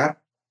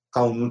entregar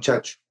a un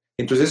muchacho.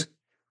 Entonces,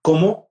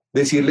 ¿cómo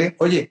decirle,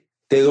 oye,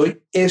 te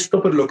doy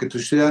esto, pero lo que te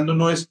estoy dando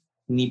no es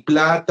ni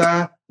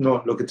plata,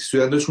 no, lo que te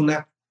estoy dando es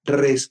una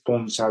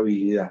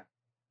responsabilidad.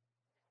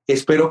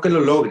 Espero que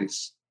lo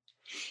logres.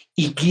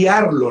 Y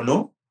guiarlo,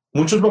 ¿no?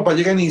 Muchos papás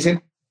llegan y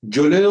dicen,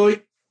 yo le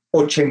doy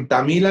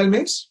 80,000 al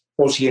mes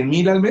o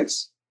 100,000 al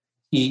mes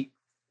y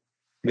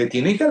le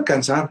tiene que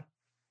alcanzar.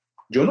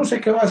 Yo no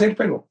sé qué va a hacer,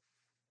 pero,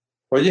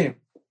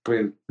 oye,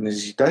 pues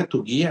necesita de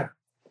tu guía.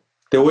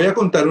 Te voy a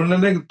contar una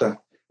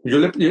anécdota.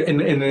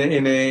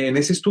 En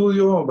ese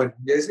estudio, bueno,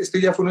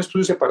 este ya fue un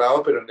estudio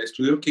separado, pero en el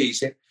estudio que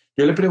hice,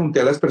 yo le pregunté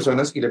a las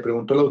personas y le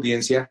pregunto a la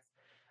audiencia,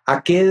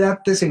 ¿a qué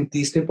edad te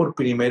sentiste por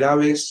primera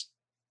vez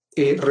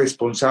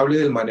responsable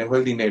del manejo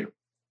del dinero?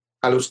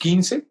 ¿A los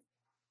 15?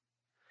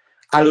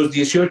 ¿A los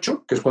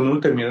 18, que es cuando uno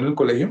termina en el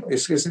colegio?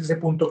 Es ese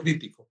punto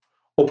crítico.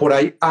 O por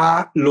ahí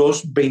a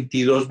los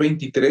 22,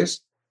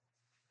 23,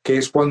 que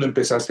es cuando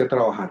empezaste a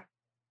trabajar.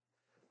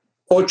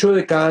 8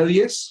 de cada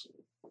 10,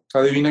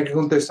 adivina qué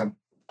contestan.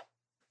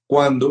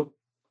 Cuando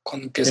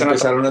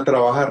empezaron a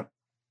trabajar.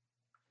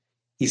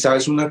 ¿Y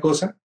sabes una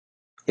cosa?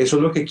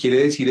 Eso lo que quiere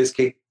decir es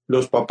que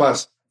los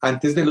papás,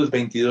 antes de los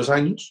 22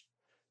 años,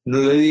 no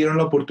le dieron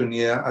la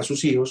oportunidad a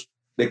sus hijos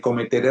de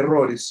cometer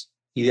errores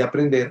y de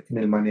aprender en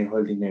el manejo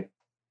del dinero.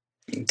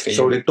 Increíble.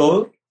 Sobre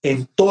todo,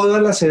 en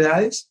todas las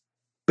edades,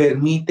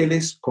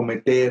 permíteles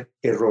cometer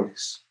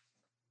errores.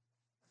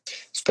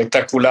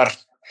 Espectacular.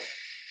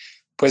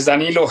 Pues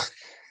Danilo,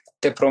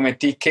 te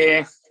prometí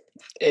que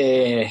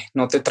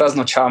no te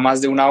trasnochaba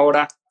más de 1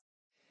 hora.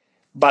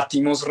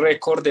 Batimos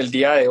récord del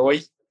día de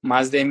hoy,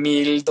 más de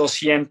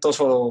 1,200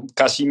 o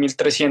casi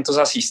 1,300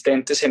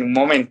 asistentes en un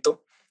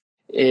momento.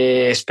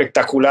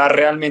 Espectacular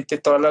realmente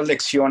todas las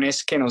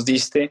lecciones que nos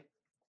diste.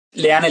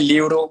 lean el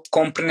libro,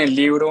 compren el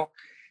libro.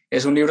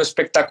 Es un libro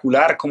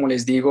espectacular, como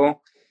les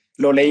digo.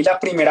 Lo leí la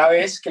primera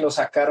vez que lo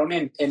sacaron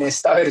en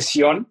esta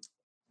versión.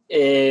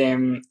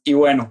 Y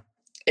bueno,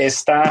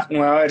 esta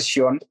nueva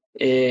versión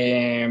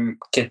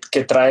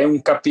que trae un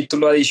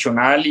capítulo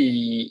adicional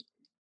y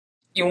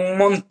un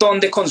montón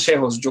de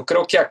consejos. Yo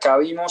creo que acá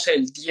vimos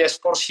el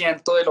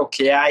 10% de lo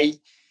que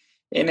hay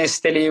en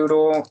este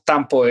libro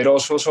tan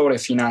poderoso sobre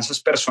finanzas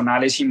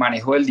personales y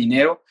manejo del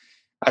dinero.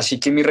 Así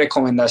que mi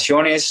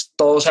recomendación es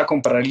todos a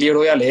comprar el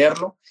libro y a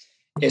leerlo.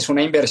 Es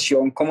una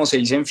inversión, como se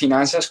dice en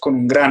finanzas, con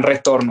un gran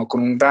retorno,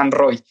 con un gran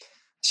ROI.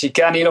 Así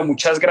que, Danilo,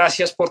 muchas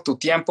gracias por tu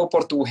tiempo,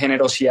 por tu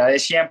generosidad de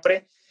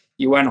siempre.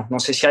 Y bueno, no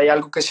sé si hay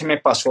algo que se me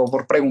pasó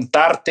por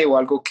preguntarte o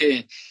algo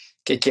que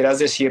quieras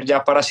decir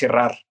ya para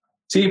cerrar.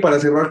 Sí, para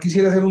cerrar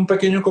quisiera hacer un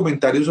pequeño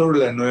comentario sobre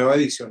la nueva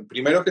edición.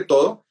 Primero que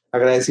todo,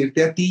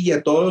 agradecerte a ti y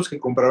a todos los que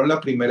compraron la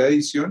primera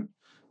edición,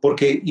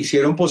 porque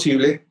hicieron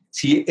posible,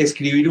 si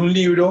escribir un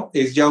libro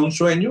es ya un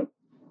sueño,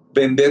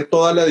 vender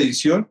toda la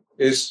edición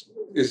es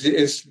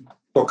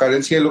tocar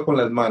el cielo con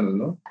las manos,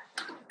 ¿no?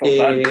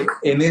 En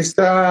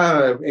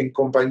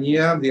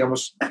compañía,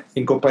 digamos,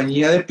 en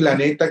compañía de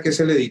Planeta, que es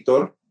el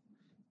editor,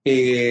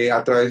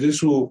 a través de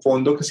su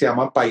fondo que se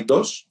llama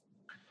Pay2,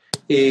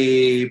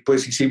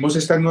 pues hicimos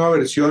esta nueva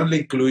versión, le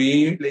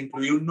incluí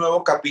un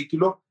nuevo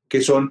capítulo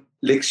que son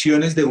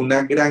lecciones de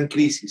una gran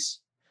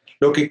crisis.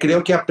 Lo que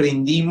creo que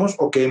aprendimos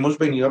o que hemos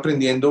venido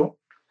aprendiendo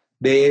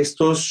de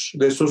estos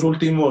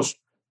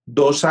últimos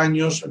 2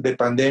 años de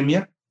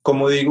pandemia,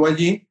 como digo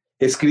allí,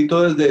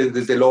 escrito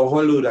desde el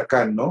ojo del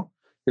huracán, ¿no?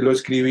 Lo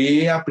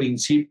escribí a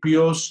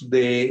principios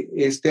de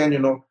este año,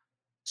 no,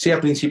 sí,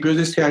 a principios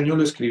de este año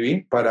lo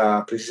escribí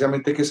para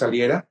precisamente que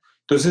saliera.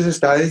 Entonces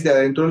está desde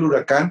adentro del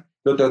huracán,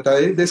 lo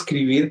traté de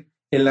escribir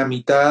en la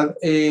mitad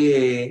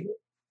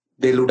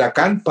del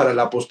huracán para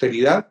la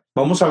posteridad.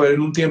 Vamos a ver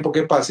en un tiempo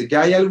qué pase.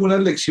 Ya hay algunas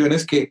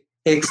lecciones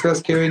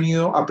extras que he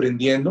venido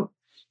aprendiendo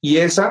y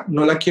esa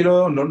no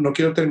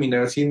quiero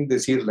terminar sin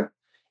decirla.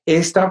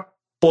 Esta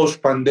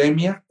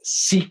pospandemia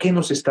sí que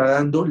nos está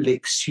dando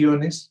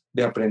lecciones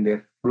de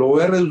aprender. Lo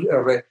voy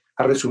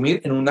a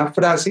resumir en una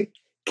frase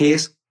que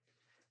es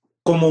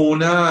como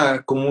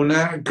una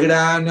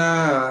gran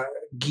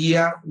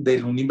guía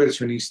de un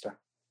inversionista.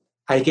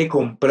 Hay que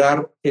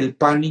comprar el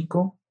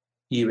pánico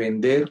y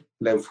vender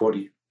la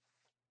euforia.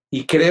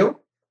 Y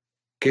creo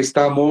que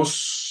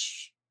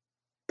estamos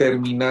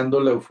terminando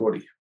la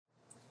euforia.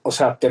 O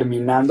sea,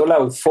 ¿terminando la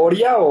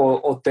euforia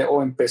o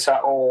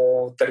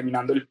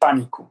terminando el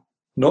pánico?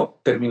 No,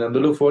 terminando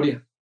la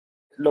euforia.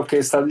 Lo que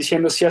estás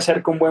diciendo es si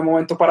acerca un buen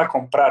momento para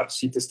comprar,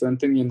 si te estoy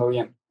entendiendo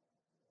bien.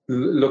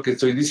 Lo que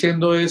estoy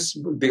diciendo es,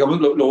 digamos,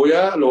 lo voy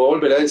a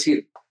volver a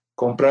decir,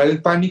 comprar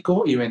el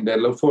pánico y vender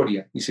la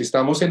euforia. Y si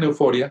estamos en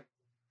euforia,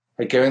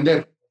 hay que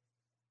vender.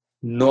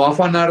 No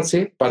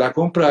afanarse para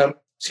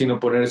comprar, sino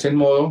ponerse en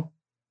modo,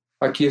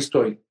 aquí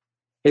estoy.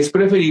 Es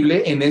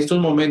preferible en estos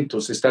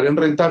momentos estar en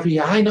renta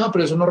fija. Ay, no,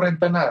 pero eso no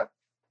renta nada.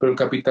 Pero el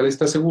capital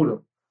está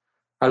seguro.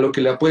 A lo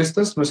que le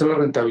apuestas no es a la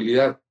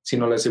rentabilidad,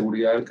 sino a la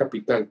seguridad del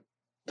capital.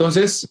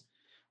 Entonces,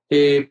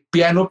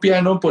 piano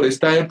por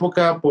esta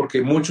época,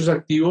 porque muchos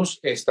activos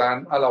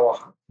están a la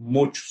baja.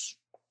 Muchos.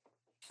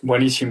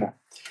 Buenísimo.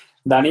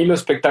 Danilo,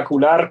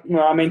 espectacular.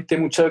 Nuevamente,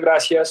 muchas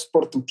gracias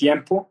por tu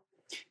tiempo.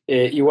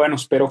 Y bueno,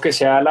 espero que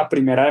sea la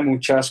primera de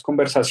muchas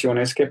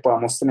conversaciones que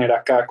podamos tener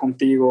acá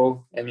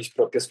contigo en Mis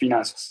Propias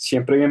Finanzas.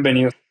 Siempre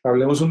bienvenido.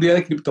 Hablemos un día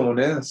de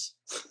criptomonedas.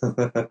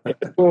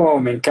 Oh,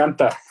 me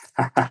encanta.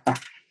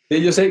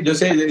 Sí, yo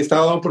sé, he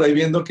estado por ahí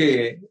viendo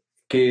que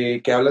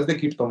hablas de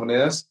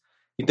criptomonedas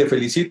y te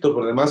felicito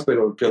por demás,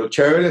 pero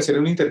chévere hacer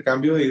un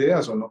intercambio de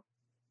ideas, ¿o no?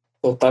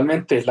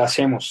 Totalmente, la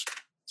hacemos.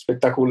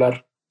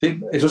 Espectacular. Sí,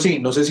 eso sí,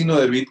 no sé sino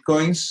de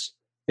Bitcoins,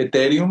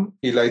 Ethereum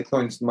y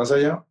Litecoins. Más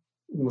allá,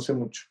 no sé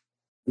mucho.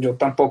 Yo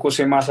tampoco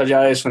sé más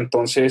allá de eso,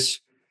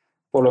 entonces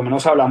por lo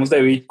menos hablamos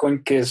de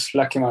Bitcoin, que es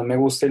la que más me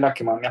gusta y la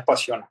que más me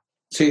apasiona.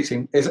 Sí,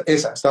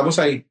 esa, estamos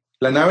ahí.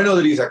 La nave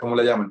nodriza, como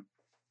la llaman.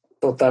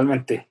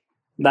 Totalmente.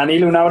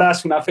 Danilo, un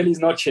abrazo, una feliz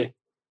noche.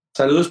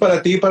 Saludos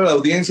para ti y para la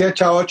audiencia.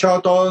 Chao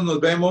a todos,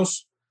 nos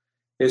vemos.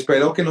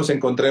 Espero que nos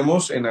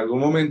encontremos en algún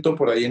momento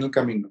por ahí en el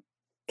camino.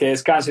 Que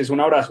descanses,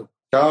 un abrazo.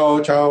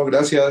 Chao,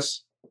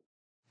 gracias.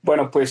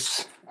 Bueno,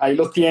 pues ahí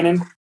lo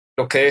tienen,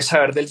 lo que debes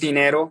saber del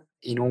dinero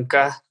y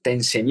nunca te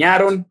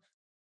enseñaron.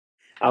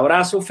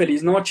 Abrazo,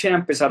 feliz noche, a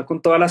empezar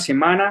con toda la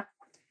semana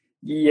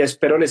y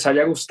espero les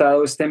haya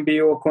gustado este en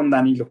vivo con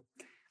Danilo.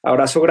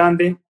 Abrazo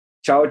grande,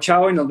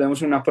 chao y nos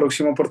vemos en una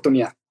próxima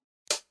oportunidad.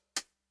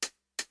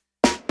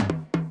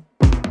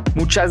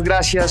 Muchas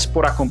gracias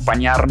por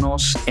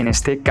acompañarnos en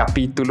este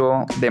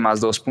capítulo de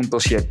Más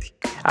 2.7.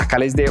 Acá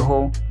les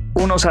dejo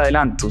unos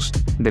adelantos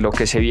de lo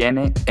que se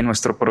viene en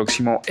nuestro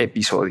próximo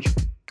episodio.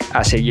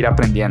 A seguir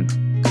aprendiendo.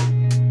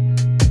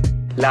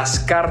 Las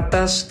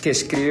cartas que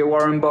escribe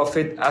Warren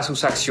Buffett a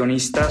sus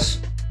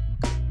accionistas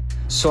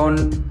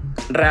son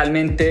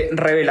realmente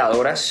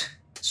reveladoras,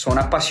 son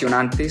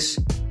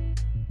apasionantes,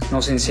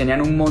 nos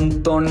enseñan un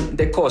montón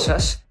de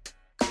cosas